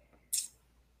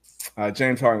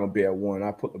 James Harden going to be at 1.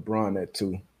 I'll put LeBron at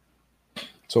 2.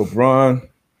 So, Bron,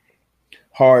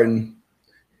 Harden,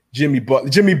 Jimmy Butler,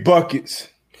 Jimmy Buckets.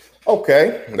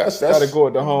 Okay, that's gotta go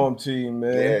with the home team,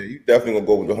 man. Yeah, you definitely gonna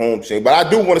go with the home team. But I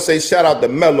do want to say shout out to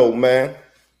Melo, man.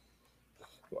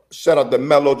 Shout out to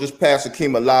Melo. Just passed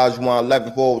Hakeem Olajuwon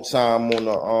 11th all-time on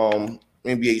the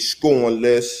NBA scoring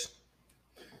list.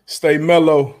 Stay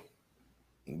mellow.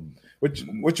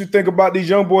 What you think about these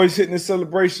young boys hitting the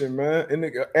celebration, man?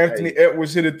 And Anthony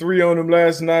Edwards hit a 3 on them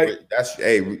last night. That's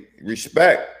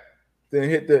respect. Then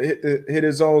hit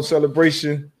his own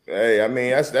celebration. Hey, I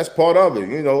mean that's part of it,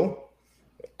 you know.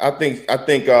 I think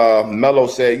Melo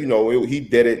said, you know, he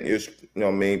did it. It was, you know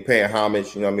what I mean, paying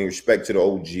homage, you know what I mean, respect to the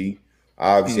OG.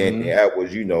 Obviously, Anthony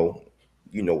Edwards, you know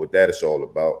what that is all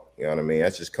about. You know what I mean?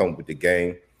 That's just come with the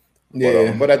game.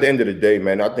 Yeah. But at the end of the day,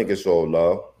 man, I think it's all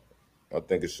love.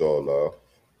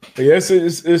 But yeah,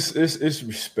 it's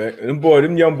respect. And boy,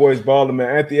 them young boys balling,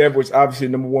 man. Anthony Edwards, obviously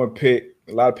 #1 pick.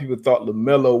 A lot of people thought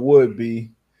LaMelo would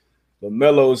be.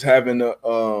 LaMelo's having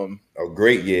a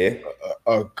great year,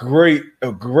 a great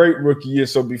rookie year.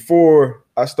 So before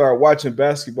I started watching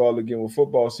basketball again, when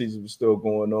football season was still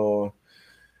going on,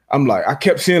 I'm like, I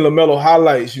kept seeing LaMelo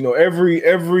highlights. You know,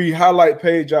 every highlight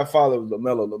page I followed was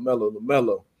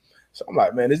LaMelo. So I'm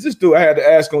like, man, is this dude? I had to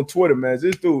ask on Twitter, man, is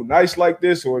this dude nice like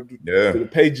this, or do the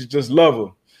pages just love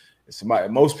him?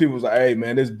 And most people was like, hey,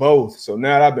 man, it's both. So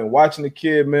now that I've been watching the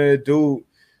kid, man, dude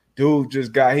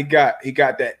just got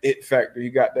that it factor. He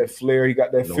got that flair. He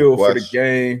got that feel for the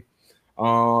game.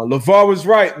 LeVar was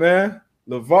right, man.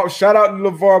 Shout out to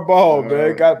LeVar Ball,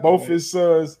 man. Got both his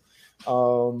sons.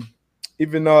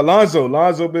 Even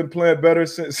Lonzo been playing better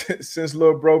since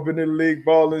little bro been in the league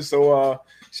balling. So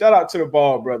shout out to the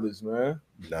Ball brothers, man.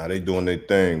 Nah, they doing their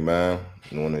thing, man.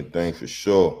 Doing their thing for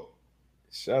sure.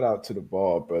 Shout out to the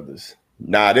Ball brothers.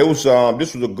 Nah, this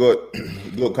was a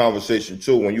good conversation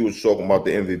too. When you was talking about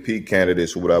the MVP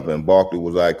candidates or whatever, and Barkley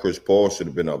was like, Chris Paul should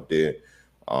have been up there.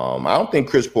 I don't think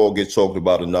Chris Paul gets talked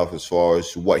about enough as far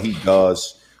as what he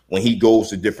does when he goes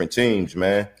to different teams,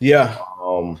 man. Yeah.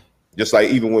 Just like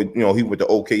even with he went to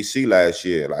OKC last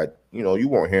year, like you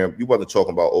weren't hearing, you wasn't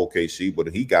talking about OKC,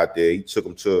 but he got there, he took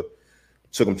him to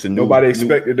nobody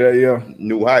expected that, yeah,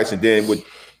 new heights. And then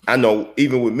I know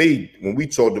even with me, when we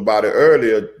talked about it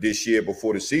earlier this year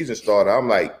before the season started, I'm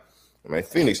like, man,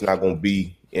 Phoenix not going to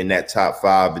be in that top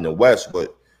 5 in the West,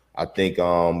 but I think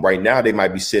right now they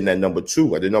might be sitting at number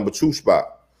 2, at the number 2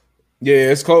 spot.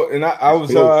 Yeah, it's close. And I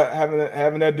was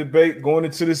having that debate going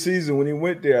into the season when he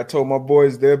went there. I told my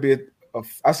boys they'll be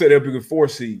I said they'll be a 4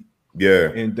 seed. Yeah.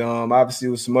 And obviously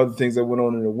it was some other things that went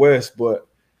on in the West, but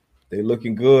they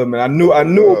looking good, man. I knew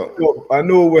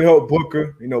it would help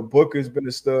Booker. You know, Booker's been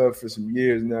a stud for some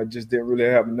years, and I just didn't really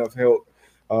have enough help.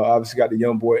 Obviously got the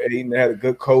young boy Aiden. They had a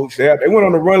good coach. They went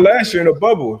on a run last year in the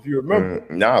bubble, if you remember.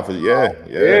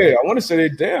 Yeah. I want to say they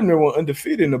damn near were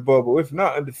undefeated in the bubble, if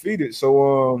not undefeated.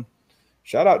 So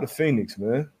shout out to Phoenix,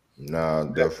 man. Nah,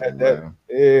 definitely, man.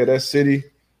 Yeah, that city.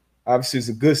 Obviously, it's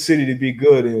a good city to be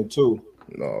good in, too.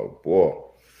 No, boy.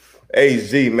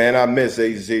 AZ, man, I miss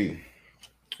AZ.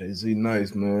 AZ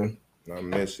nice, man. I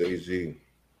miss AZ.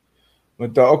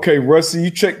 But okay, Rusty,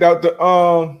 you checked out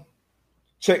the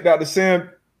Sam.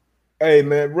 Hey,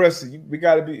 man, Rusty, you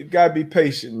gotta be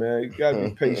patient, man. You gotta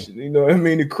be patient. You know what I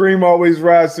mean? The cream always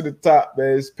rises to the top,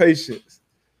 man. It's patience.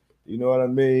 You know what I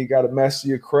mean? You gotta master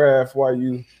your craft while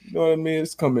you know what I mean?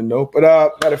 It's coming though. But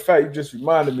matter of fact, you just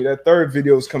reminded me that third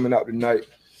video is coming out tonight,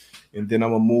 and then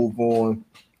I'm gonna move on.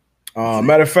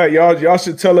 Matter of fact, y'all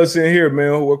should tell us in here,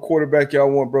 man, what quarterback y'all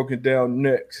want broken down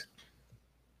next.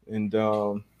 And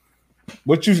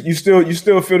what you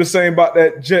still feel the same about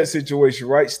that Jet situation,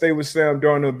 right? Stay with Sam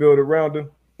Darnold and build around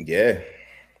him. Yeah.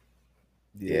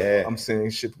 I'm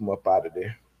saying ship him up out of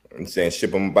there. I'm saying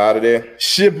ship him up out of there.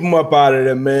 Ship him up out of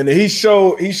there, man. And he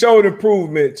showed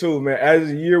improvement too, man. As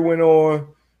the year went on.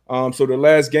 So the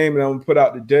last game that I'm gonna put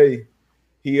out today,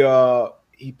 he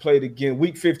played again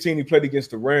week 15. He played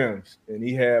against the Rams, and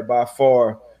he had by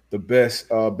far the best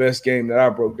game that I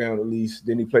broke down at least.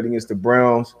 Then he played against the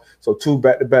Browns, so 2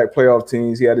 back-to-back playoff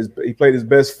teams. He played his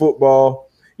best football.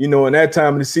 You know, in that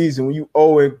time of the season when you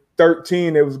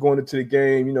 0-13, they was going into the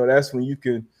game. You know, that's when you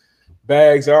can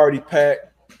bags already packed,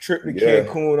 trip to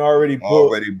Cancun already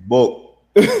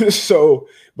booked. So,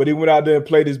 but he went out there and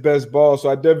played his best ball. So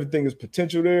I definitely think there's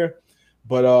potential there.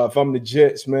 But if I'm the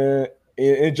Jets, man.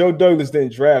 And Joe Douglas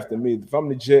didn't draft me. If I'm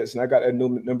the Jets and I got that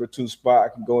number 2 spot, I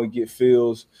can go and get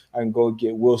Fields. I can go and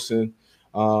get Wilson.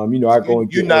 I go and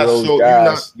get those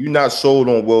guys. You're not sold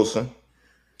on Wilson.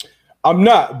 I'm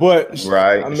not, but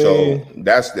right. I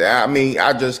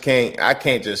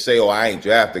can't just say, I ain't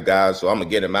drafted guys, so I'm gonna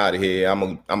get him out of here.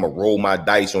 I'm gonna roll my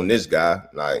dice on this guy.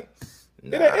 Like,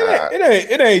 nah.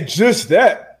 it ain't just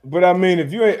that. But I mean,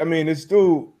 if you ain't, this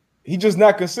dude. He's just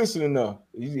not consistent enough.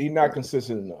 He's not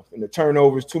consistent enough. And the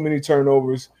turnovers, too many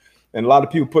turnovers. And a lot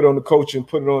of people put on the coaching,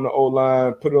 put it on the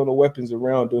O-line, put it on the weapons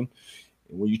around him.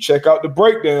 And when you check out the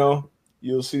breakdown,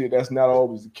 you'll see that that's not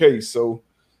always the case. So,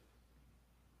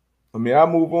 I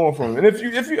move on from him. And if you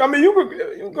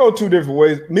can go 2 different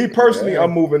ways. Me personally,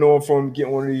 I'm moving on from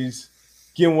getting one of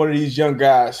these young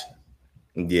guys.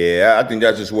 Yeah, I think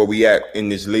that's just where we at in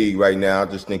this league right now. I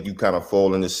just think you kind of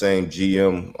fall in the same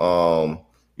GM.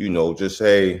 Just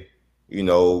hey, we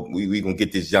gonna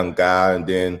get this young guy, and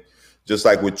then just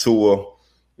like with Tua,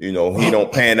 he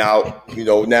don't pan out.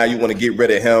 Now you want to get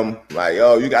rid of him. Like,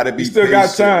 you got to be. You still patient,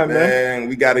 got time, man.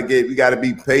 We got to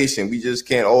be patient. We just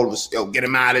can't always get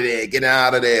him out of there. Get him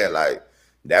out of there. Like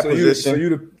that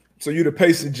position. So you the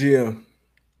patient GM.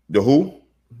 The who?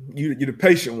 You the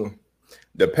patient one.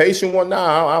 The patient one.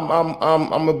 Nah, I'm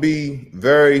gonna be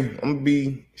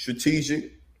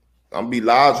strategic. I'm gonna be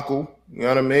logical. You know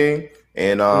what I mean?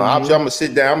 And I'm gonna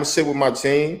sit down. I'm gonna sit with my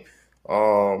team.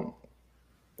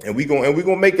 And we're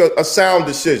gonna make a sound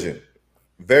decision,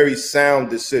 very sound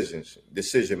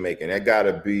decision making. That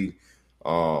gotta be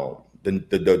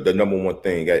the number one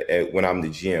thing when I'm the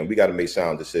GM. We gotta make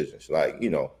sound decisions. Like,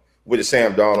 with the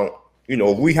Sam Darnold,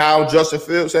 if we hire Justin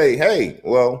Fields, hey,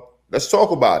 well, let's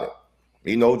talk about it.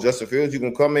 Justin Fields, you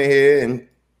can come in here and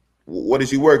what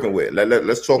is he working with?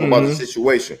 Let's talk about the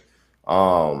situation.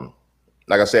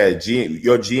 Like I said,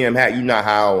 your GM hat, you not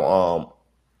high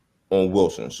on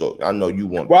Wilson, so I know you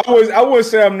want. Well, I wouldn't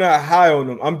say I'm not high on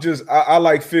him. I'm just I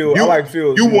like Fields. I like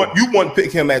Fields. You want to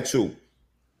pick him at 2?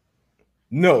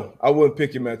 No, I wouldn't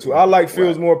pick him at 2. I like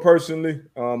Fields more personally.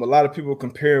 A lot of people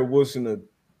compare Wilson to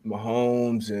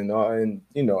Mahomes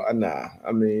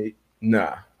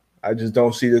nah. I just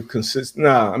don't see the consistent.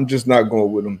 Nah, I'm just not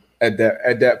going with him at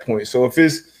that point. So if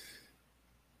it's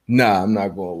I'm not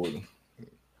going with him.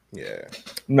 Yeah,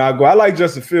 I like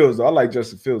Justin Fields though. I like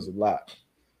Justin Fields a lot.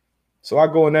 So I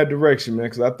go in that direction, man,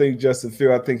 because I think Justin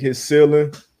Fields, I think his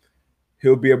ceiling,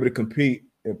 he'll be able to compete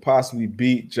and possibly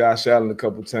beat Josh Allen a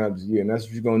couple times a year. And that's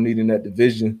what you're going to need in that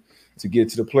division to get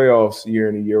to the playoffs year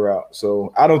in and year out.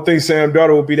 So I don't think Sam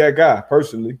Darnold will be that guy,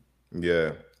 personally.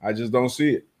 Yeah. I just don't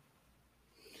see it.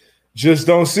 Just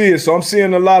don't see it. So I'm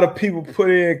seeing a lot of people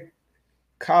put in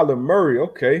Kyler Murray.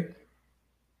 Okay.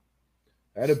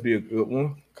 That'll be a good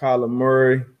one. Kyler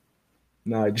Murray.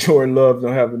 Nah, Jordan Love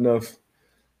don't have enough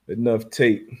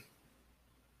tape.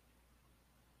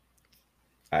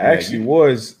 I actually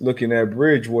was looking at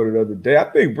Bridgewater the other day. I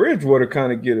think Bridgewater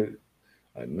kind of get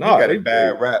a nod. They got a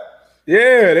bad rap.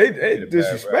 Yeah, they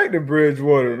disrespected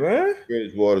Bridgewater, man.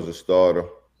 Bridgewater's a starter.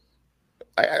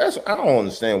 I don't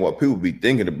understand what people be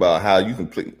thinking about how you can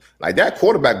play. Like, that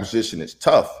quarterback position is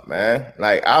tough, man.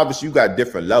 Like, obviously you got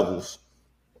different levels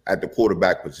at the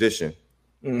quarterback position.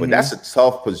 But that's a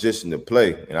tough position to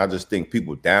play. And I just think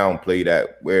people downplay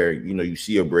that, where, you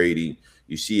see a Brady,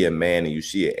 you see a Manning, you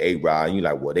see an A-Rod, and you're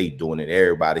like, well, they doing it.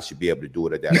 Everybody should be able to do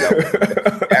it at that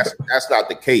level. that's not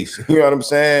the case. You know what I'm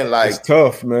saying? Like, it's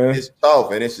tough, man. It's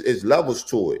tough, and it's levels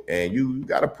to it. And you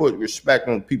got to put respect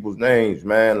on people's names,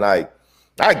 man. Like,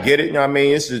 I get it. You know what I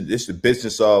mean? It's the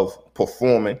business of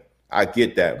performing. I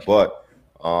get that. But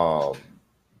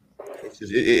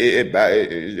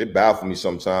it baffles me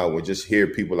sometimes when just hear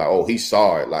people like, oh, he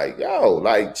saw it. Like, yo,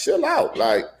 like, chill out.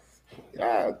 Like,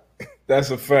 that's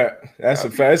a fact. That's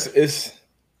a fact. It's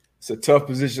a tough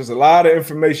position. There's a lot of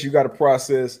information you got to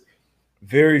process.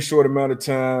 Very short amount of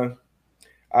time.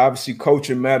 Obviously,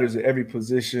 coaching matters at every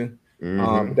position.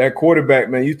 That quarterback,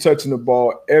 man, you touching the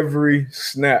ball every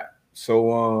snap.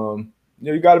 So,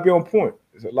 you got to be on point.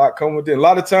 There's a lot coming within. A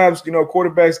lot of times,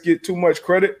 quarterbacks get too much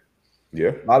credit.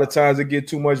 Yeah. A lot of times they get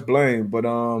too much blame. But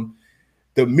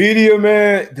the media,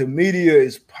 man, the media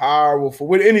is powerful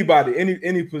with anybody,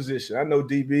 any position. I know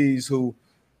DBs who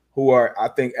are, I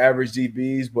think, average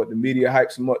DBs, but the media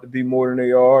hypes them up to be more than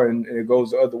they are, and it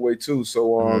goes the other way too.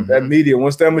 So that media,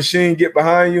 once that machine get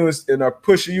behind you and are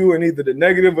pushing you in either the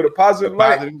negative or the positive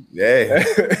light, yeah,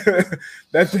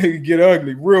 that thing can get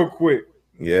ugly real quick.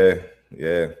 Yeah.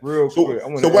 Real quick.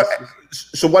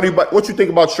 So what you think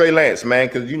about Trey Lance, man?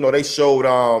 Because they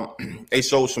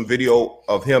showed some video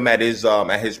of him at his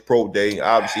pro day.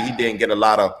 Obviously, he didn't get a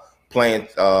lot of play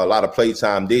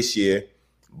time this year,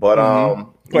 but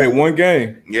played one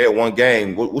game. Yeah, one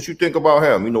game. What you think about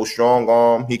him? Strong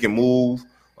arm, he can move,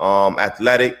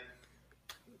 athletic.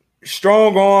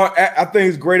 Strong arm. I think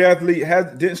he's a great athlete.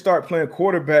 Didn't start playing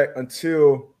quarterback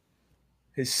until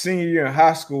his senior year in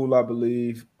high school, I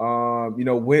believe.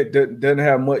 Doesn't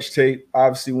have much tape.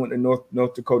 Obviously went to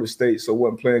North Dakota State, so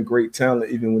wasn't playing great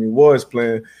talent even when he was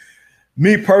playing.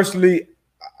 Me personally,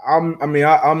 I'm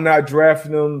not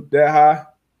drafting him that high.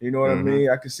 You know what I mean?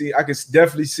 I can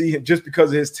definitely see him just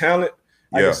because of his talent.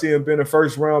 Yeah. I can see him being a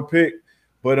first round pick,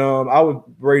 but I would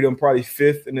rate him probably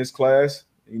 5th in this class.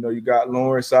 You got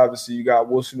Lawrence, obviously. You got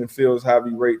Wilson and Fields. How do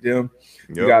you rate them?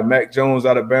 Yep. You got Mac Jones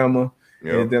out of Bama.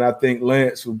 Yep. And then I think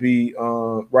Lance would be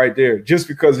right there just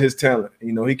because of his talent.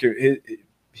 He'd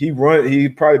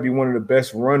probably be one of the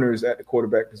best runners at the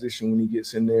quarterback position when he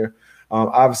gets in there.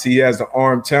 Obviously, he has the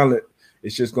arm talent.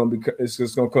 It's just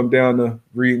gonna come down to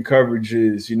reading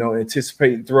coverages,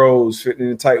 anticipating throws, fitting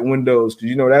in tight windows.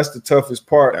 Because that's the toughest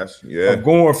part of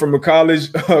going from a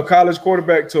college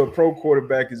quarterback to a pro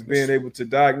quarterback is being able to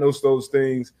diagnose those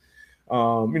things,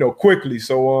 quickly.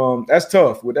 So that's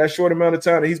tough with that short amount of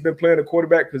time that he's been playing the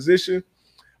quarterback position.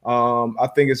 I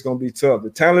think it's gonna be tough.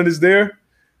 The talent is there.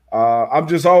 I'm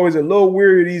just always a little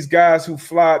weary of these guys who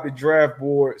fly up the draft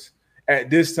boards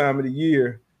at this time of the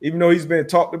year, even though he's been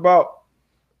talked about.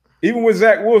 Even with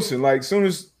Zach Wilson, like as soon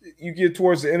as you get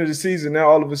towards the end of the season, now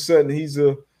all of a sudden he's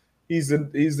the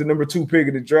number 2 pick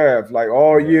of the draft. Like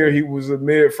all year he was a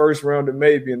mid first rounder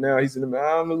maybe, and now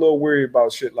I'm a little worried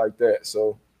about shit like that.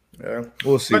 So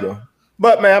we'll see though.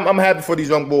 But man, I'm happy for these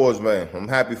young boys, man. I'm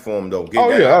happy for them though.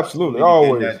 Absolutely,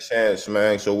 always that chance,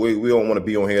 man. So we don't want to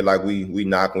be on here like we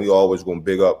knocking. We always gonna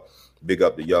big up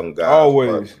the young guys.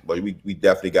 Always, but we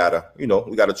definitely gotta we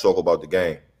gotta talk about the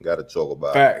game. We gotta talk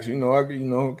about facts. I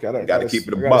gotta keep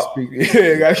it a buck.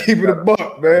 Gotta keep it a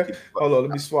buck, man. Hold on, let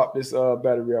me swap this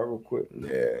battery out real quick.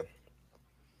 Yeah.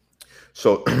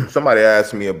 So somebody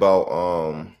asked me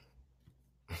about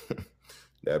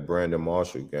that Brandon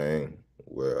Marshall game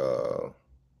where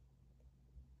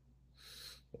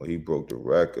he broke the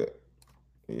record.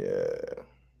 Yeah.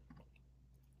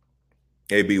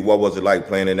 AB, what was it like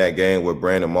playing in that game where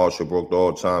Brandon Marshall broke the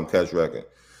all-time catch record?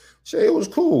 Say it was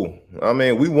cool. I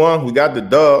mean, we won. We got the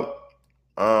dub.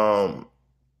 And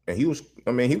he was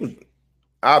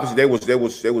obviously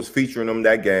they was featuring him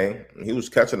that game. And he was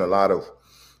catching a lot of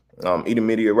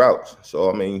intermediate routes. So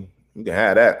I mean, you can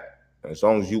have that. As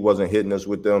long as you wasn't hitting us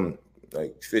with them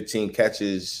like 15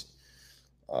 catches,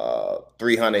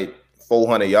 300,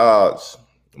 400 yards.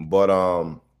 But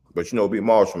B.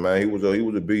 Marshall, man, he was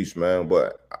a beast, man.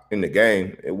 But in the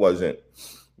game, it wasn't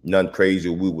nothing crazy.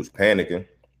 We was panicking.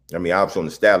 I mean, obviously on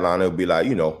the stat line, it would be like,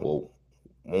 well,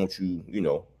 won't you,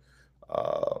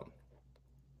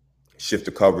 shift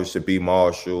the coverage to B.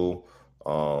 Marshall.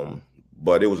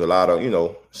 But it was a lot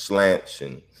of, slants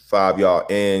and 5-yard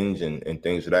ends and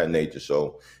things of that nature.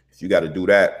 So if you got to do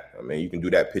that, I mean, you can do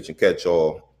that pitch and catch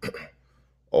all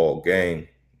game.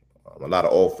 A lot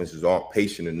of offenses aren't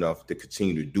patient enough to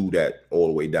continue to do that all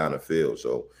the way down the field.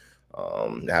 So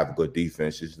to have a good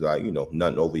defense is like,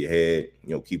 nothing over your head,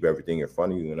 keep everything in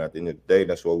front of you. And at the end of the day,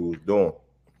 that's what we was doing.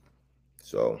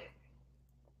 So,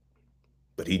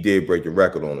 but he did break the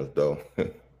record on us, though.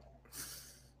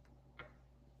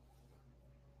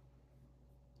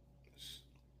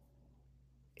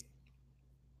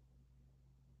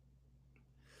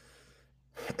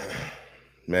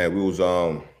 Man, we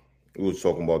was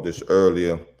talking about this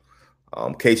earlier.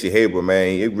 Casey Haber,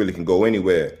 man, it really can go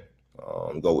anywhere.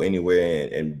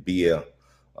 And be a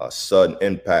sudden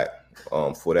impact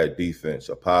for that defense,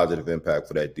 a positive impact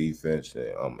for that defense.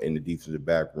 In the defensive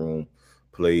back room,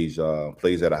 plays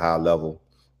at a high level.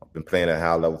 I've been playing at a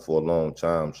high level for a long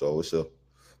time, so it's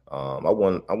I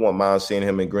want mind seeing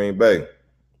him in Green Bay.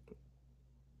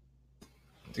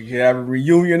 Think you have a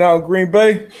reunion out in Green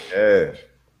Bay? Yeah.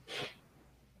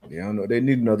 Yeah, I don't know. They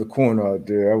need another corner out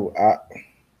there.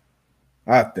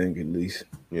 I think at least.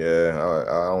 Yeah,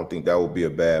 I don't think that would be a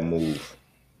bad move.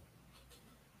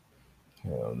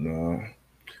 Hell no.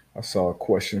 I saw a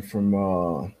question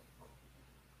from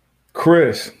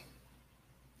Chris.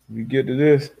 We get to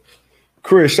this.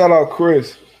 Chris, shout out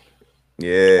Chris.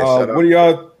 Yeah.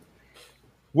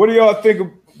 What do y'all think of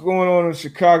going on in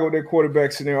Chicago with their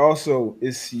quarterbacks in there? Also,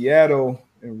 is Seattle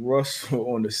and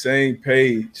Russell on the same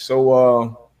page?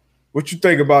 So what you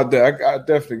think about that? I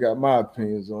definitely got my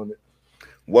opinions on it.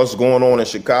 What's going on in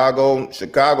Chicago?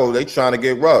 Chicago, they trying to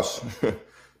get Russ.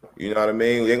 You know what I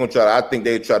mean? They're gonna try. I think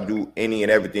they try to do any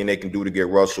and everything they can do to get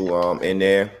Russell in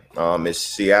there. It's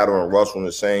Seattle and Russell on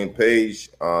the same page.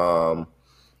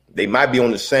 They might be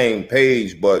on the same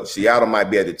page, but Seattle might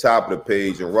be at the top of the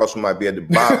page and Russell might be at the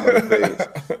bottom of the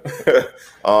page.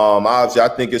 Obviously, I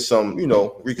think it's some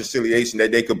reconciliation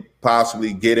that they could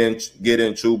possibly get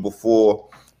into before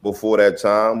that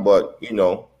time. But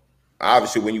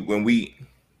obviously, when we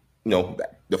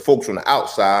the folks on the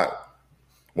outside,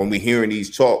 when we hearing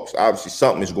these talks, obviously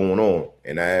something is going on.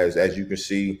 And as you can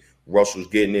see, Russell's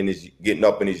getting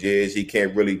up in his years. He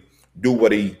can't really do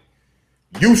what he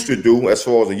used to do as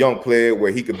far as a young player,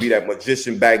 where he could be that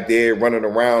magician back there running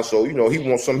around. So he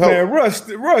wants some help. Man,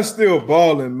 Russ still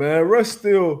balling, man. Russ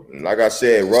still, like I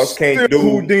said, Russ can't do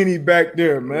Houdini back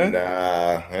there, man.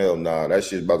 Nah, hell nah. That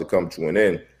shit's about to come to an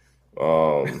end.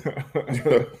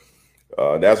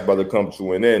 That's about to come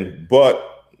to an end. But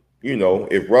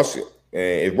if Russ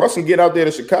can get out there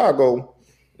to Chicago,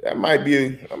 that might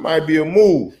be a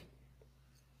move.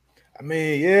 I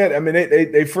mean, yeah. I mean,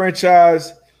 they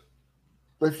franchise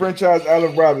They franchise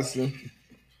Allen Robinson.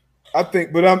 I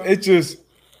think, but I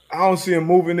don't see him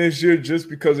moving this year just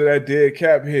because of that dead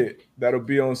cap hit that'll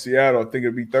be on Seattle. I think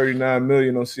it'll be $39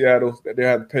 million on Seattle that they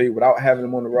have to pay without having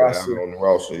him on the roster. On the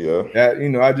roster, yeah. That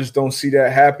I just don't see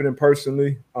that happening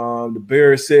personally. The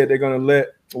Bears said they're going to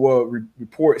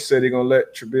reports said they're going to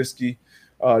let Trubisky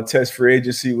test free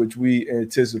agency, which we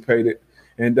anticipated.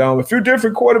 And a few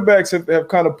different quarterbacks have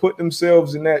kind of put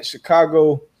themselves in that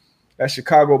Chicago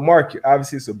market.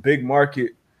 Obviously, it's a big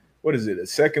market. What is it, the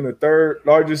second or third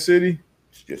largest city?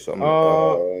 It's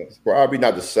probably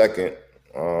not the second.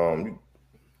 I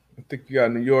think you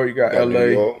got New York, you got LA.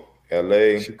 New York,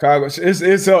 LA. Chicago. It's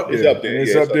up there. It's up there.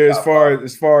 It's up there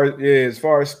as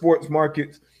far as sports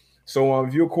markets. So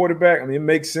if you're a quarterback, I mean, it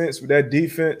makes sense with that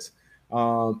defense.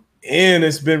 And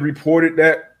it's been reported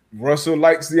that Russell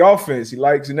likes the offense. He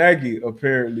likes Nagy,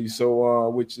 apparently. So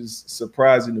which is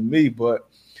surprising to me. But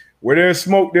where there's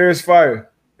smoke, there's fire.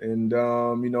 And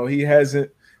he hasn't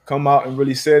come out and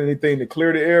really said anything to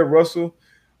clear the air, Russell.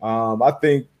 I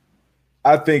think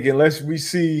unless we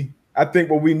see, I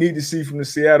think what we need to see from the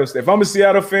Seattle staff. If I'm a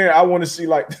Seattle fan, I want to see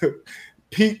like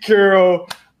Pete Carroll,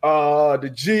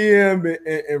 the GM,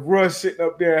 and Russ sitting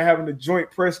up there having a joint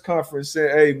press conference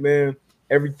saying, "Hey man,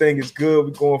 everything is good.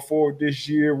 We're going forward this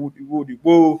year. Woody woody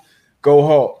woo, go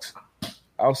Hawks."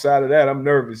 Outside of that, I'm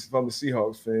nervous if I'm a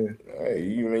Seahawks fan. Hey,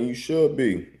 you should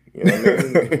be. You know what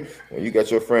I mean? When you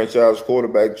got your franchise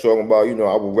quarterback talking about,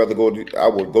 I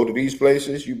would go to these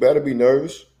places, you better be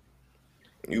nervous.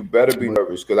 You better be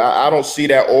nervous because I don't see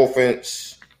that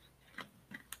offense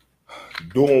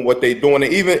doing what they're doing.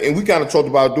 And we kind of talked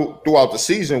about throughout the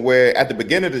season where at the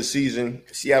beginning of the season,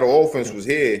 Seattle offense was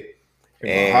here.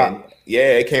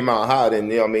 It came out hot.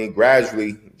 And,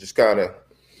 gradually just kind of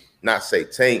not say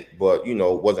tank, but,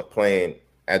 wasn't playing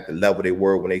at the level they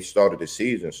were when they started the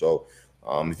season. So,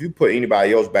 if you put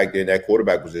anybody else back there in that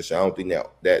quarterback position, I don't think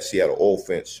that Seattle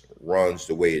offense runs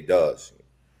the way it does.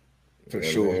 For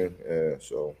sure. Yeah,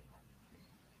 so.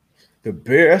 The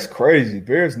Bears, that's crazy.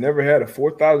 Bears never had a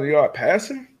 4,000-yard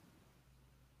passer?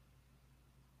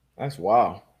 That's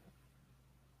wild.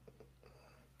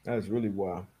 That's really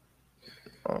wild.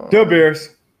 The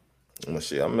Bears. Let's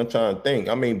see. I'm trying to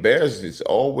think. Bears has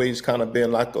always kind of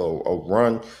been like a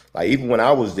run. Like even when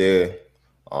I was there,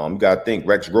 you got to think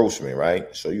Rex Grossman,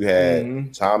 right? So you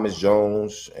had Thomas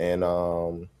Jones and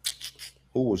who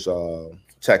was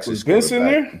Texas? Was Benson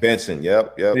there? Benson,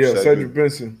 yep. Yeah, Cedric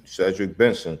Benson. Cedric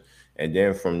Benson. And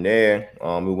then from there,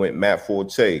 we went Matt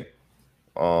Forte.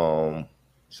 So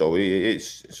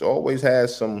it's always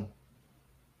had some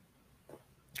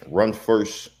run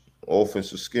first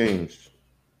offensive schemes.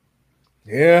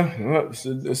 Yeah,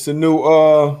 it's a new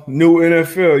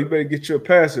NFL. You better get you a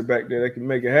passer back there that can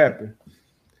make it happen.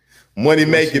 Money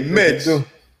making Mitch.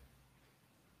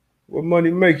 What money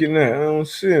making that? I don't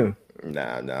see him.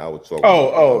 Nah, I was talking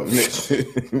about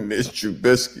Mitch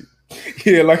Trubisky.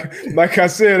 Yeah, like I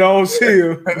said, I don't see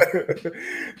him.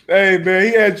 Hey man,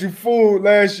 he had you fooled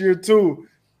last year too.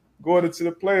 Going into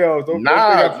the playoffs. Don't think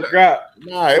I forgot.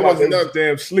 Nah, it wasn't a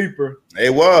damn sleeper.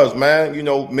 It was, man.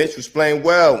 Mitch was playing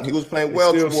well. He was playing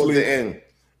well towards the end.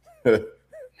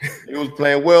 He was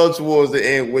playing well towards the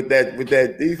end with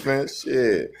that defense.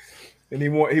 Shit. And he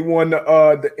won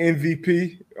the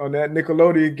MVP on that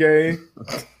Nickelodeon game.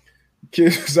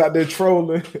 Kids was out there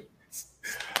trolling.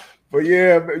 But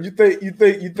yeah, you think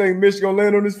Mitch gonna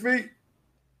land on his feet?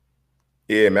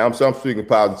 Yeah, man. I'm speaking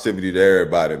positivity to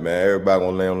everybody, man. Everybody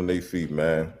gonna land on their feet,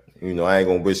 man. I ain't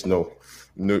gonna wish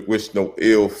no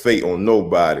ill fate on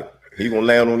nobody. He gonna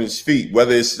land on his feet.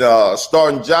 Whether it's a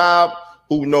starting job,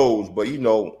 who knows? But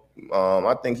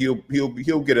I think he'll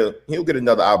get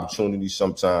another opportunity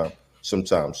sometime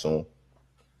soon.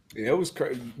 Yeah, it was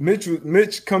crazy.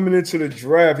 Mitch coming into the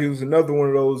draft, he was another one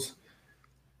of those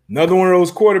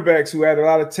quarterbacks who had a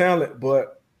lot of talent,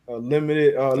 but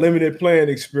limited playing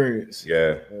experience.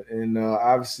 Yeah, and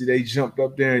obviously they jumped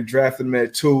up there and drafted him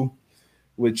at 2,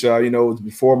 which was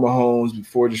before Mahomes,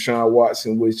 before Deshaun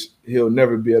Watson, which he'll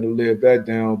never be able to live that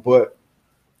down. But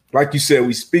like you said,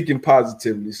 we speaking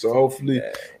positively. So hopefully,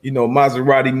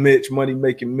 Maserati Mitch, money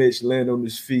making Mitch, land on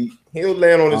his feet. He'll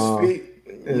land on his feet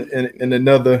in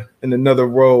another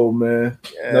role, man.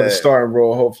 Yeah. Another starting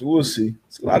role. Hopefully, we'll see.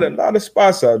 It's a lot of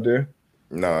spots out there.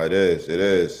 No, it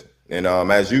is. And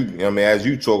as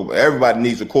you talk about, everybody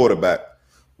needs a quarterback,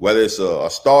 whether it's a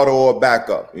starter or a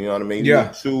backup. You know what I mean?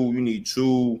 Yeah. You need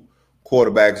two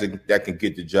quarterbacks that can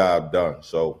get the job done.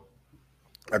 So,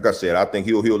 like I said, I think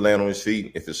he'll land on his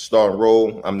feet. If it's a starting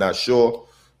role, I'm not sure,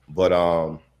 but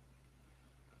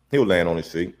he'll land on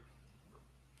his feet.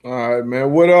 All right,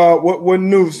 man. What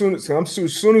news?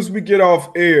 Soon as we get off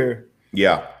air,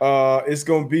 Yeah. It's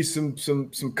gonna be some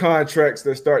contracts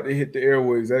that start to hit the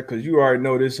airwaves. That because you already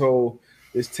know this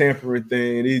tampering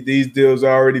thing. These deals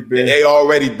already been. They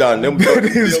already done. Them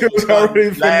these deals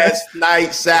already last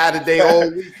night, Saturday, all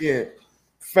weekend.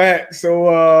 Fact.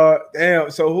 So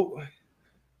damn. So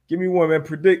give me one, man.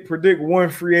 Predict one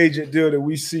free agent deal that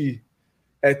we see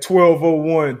at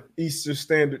 12:01 Eastern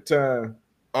Standard Time.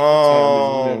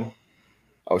 Oh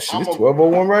shit, it's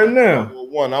 12:01 right now.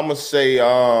 12:01. I'm gonna say,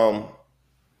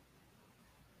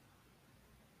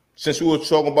 since we were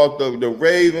talking about the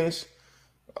Ravens,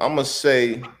 I'm gonna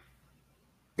say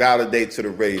Galladay to the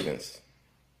Ravens.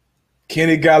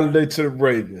 Kenny Galladay to the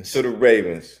Ravens. To the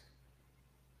Ravens.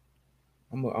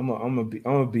 I'm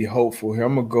gonna be hopeful here.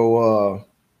 I'm gonna go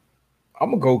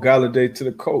Galladay to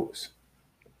the Colts.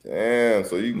 Damn.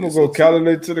 So I'm gonna go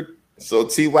Galladay to the. So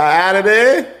T.Y. out of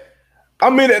there.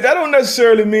 I mean, that don't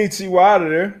necessarily mean T.Y. out of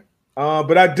there.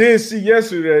 But I did see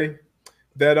yesterday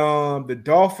that the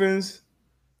Dolphins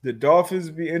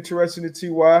be interested in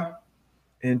T.Y.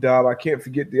 And I can't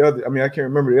forget the other. I mean, I can't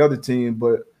remember the other team,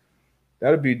 but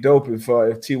that'd be dope if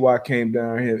T.Y. came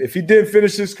down here. If he did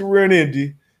finish his career in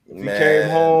Indy, if he came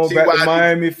home back to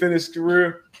Miami, finished his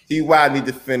career. T.Y. need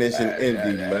to finish in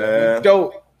Indy, man.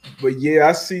 Dope. But yeah,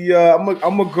 I see. I'm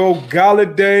gonna go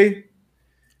Galladay.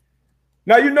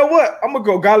 Now you know what? I'm gonna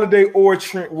go Galladay or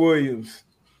Trent Williams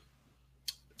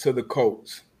to the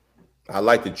Colts. I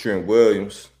like the Trent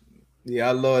Williams. Yeah,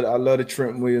 I love the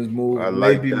Trent Williams move.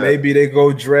 Maybe they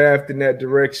go draft in that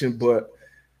direction, but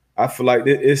I feel like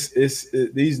it's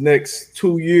these next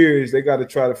 2 years they got to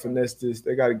try to finesse this.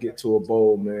 They got to get to a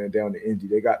bowl, man, down to Indy.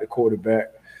 They got the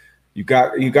quarterback. You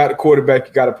got the quarterback.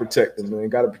 You got to protect them, man.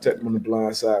 Got to protect them on the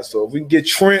blind side. So if we can get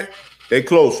Trent, they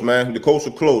close, man. The Colts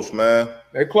are close, man.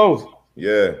 They close.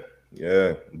 Yeah.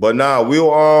 But now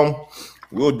we'll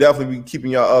definitely be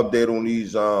keeping y'all updated on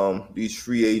these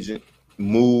free agent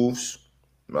moves.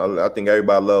 I think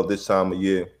everybody loves this time of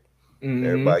year. Mm-hmm.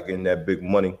 Everybody getting that big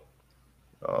money.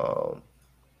 Full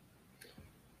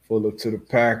up to the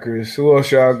Packers. Who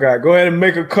else y'all got? Go ahead and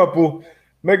make a couple.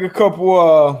 We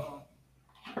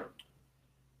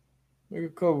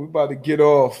about to get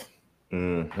off.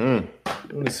 Mm-hmm.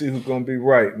 I want to see who's gonna be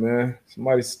right, man.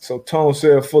 So Tone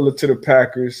said Fuller to the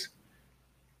Packers.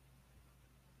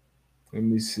 Let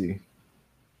me see.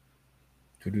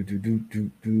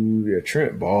 Yeah,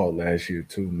 Trent balled last year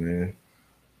too, man.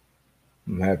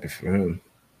 I'm happy for him.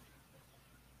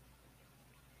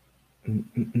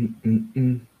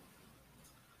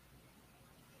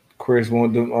 Chris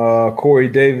wanted them Corey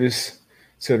Davis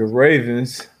to the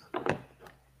Ravens.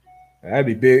 That'd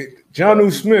be big.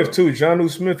 Jonnu Smith too. Jonnu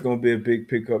Smith gonna be a big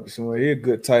pickup somewhere. He a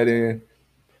good tight end,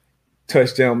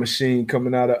 touchdown machine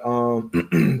coming out of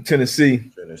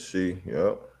Tennessee.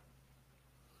 Yep.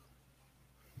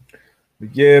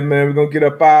 But yeah, man, we're gonna get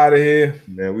up out of here.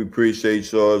 Man, we appreciate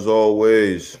y'all as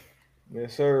always.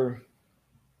 Yes, sir.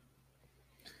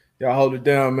 Y'all hold it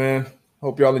down, man.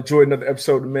 Hope y'all enjoyed another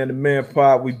episode of the Man to Man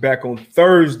Pod. We back on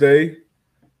Thursday,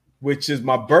 which is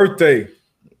my birthday.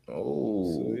 Oh,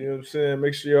 so, you know what I'm saying?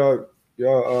 Make sure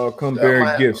y'all come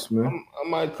bear gifts, man. I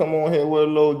might come on here with a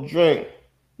little drink.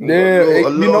 Yeah, a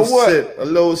little sip, a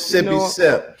little sippy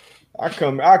sip. I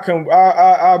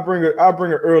bring an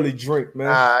early drink,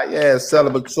 man. Yeah,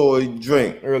 celebratory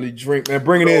drink. Early drink, man.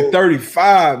 Bringing in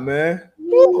 35, man.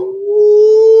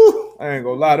 Woo. I ain't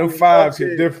gonna lie, them fives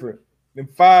hit different. We're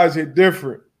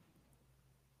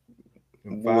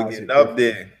getting up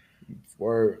there.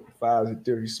 Word. Fives hit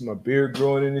different. You see my beard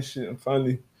growing in and shit. I'm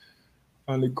finally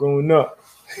growing up.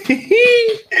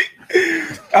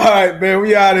 All right, man.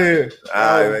 We out of here.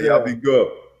 All right, man. Y'all be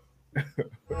good.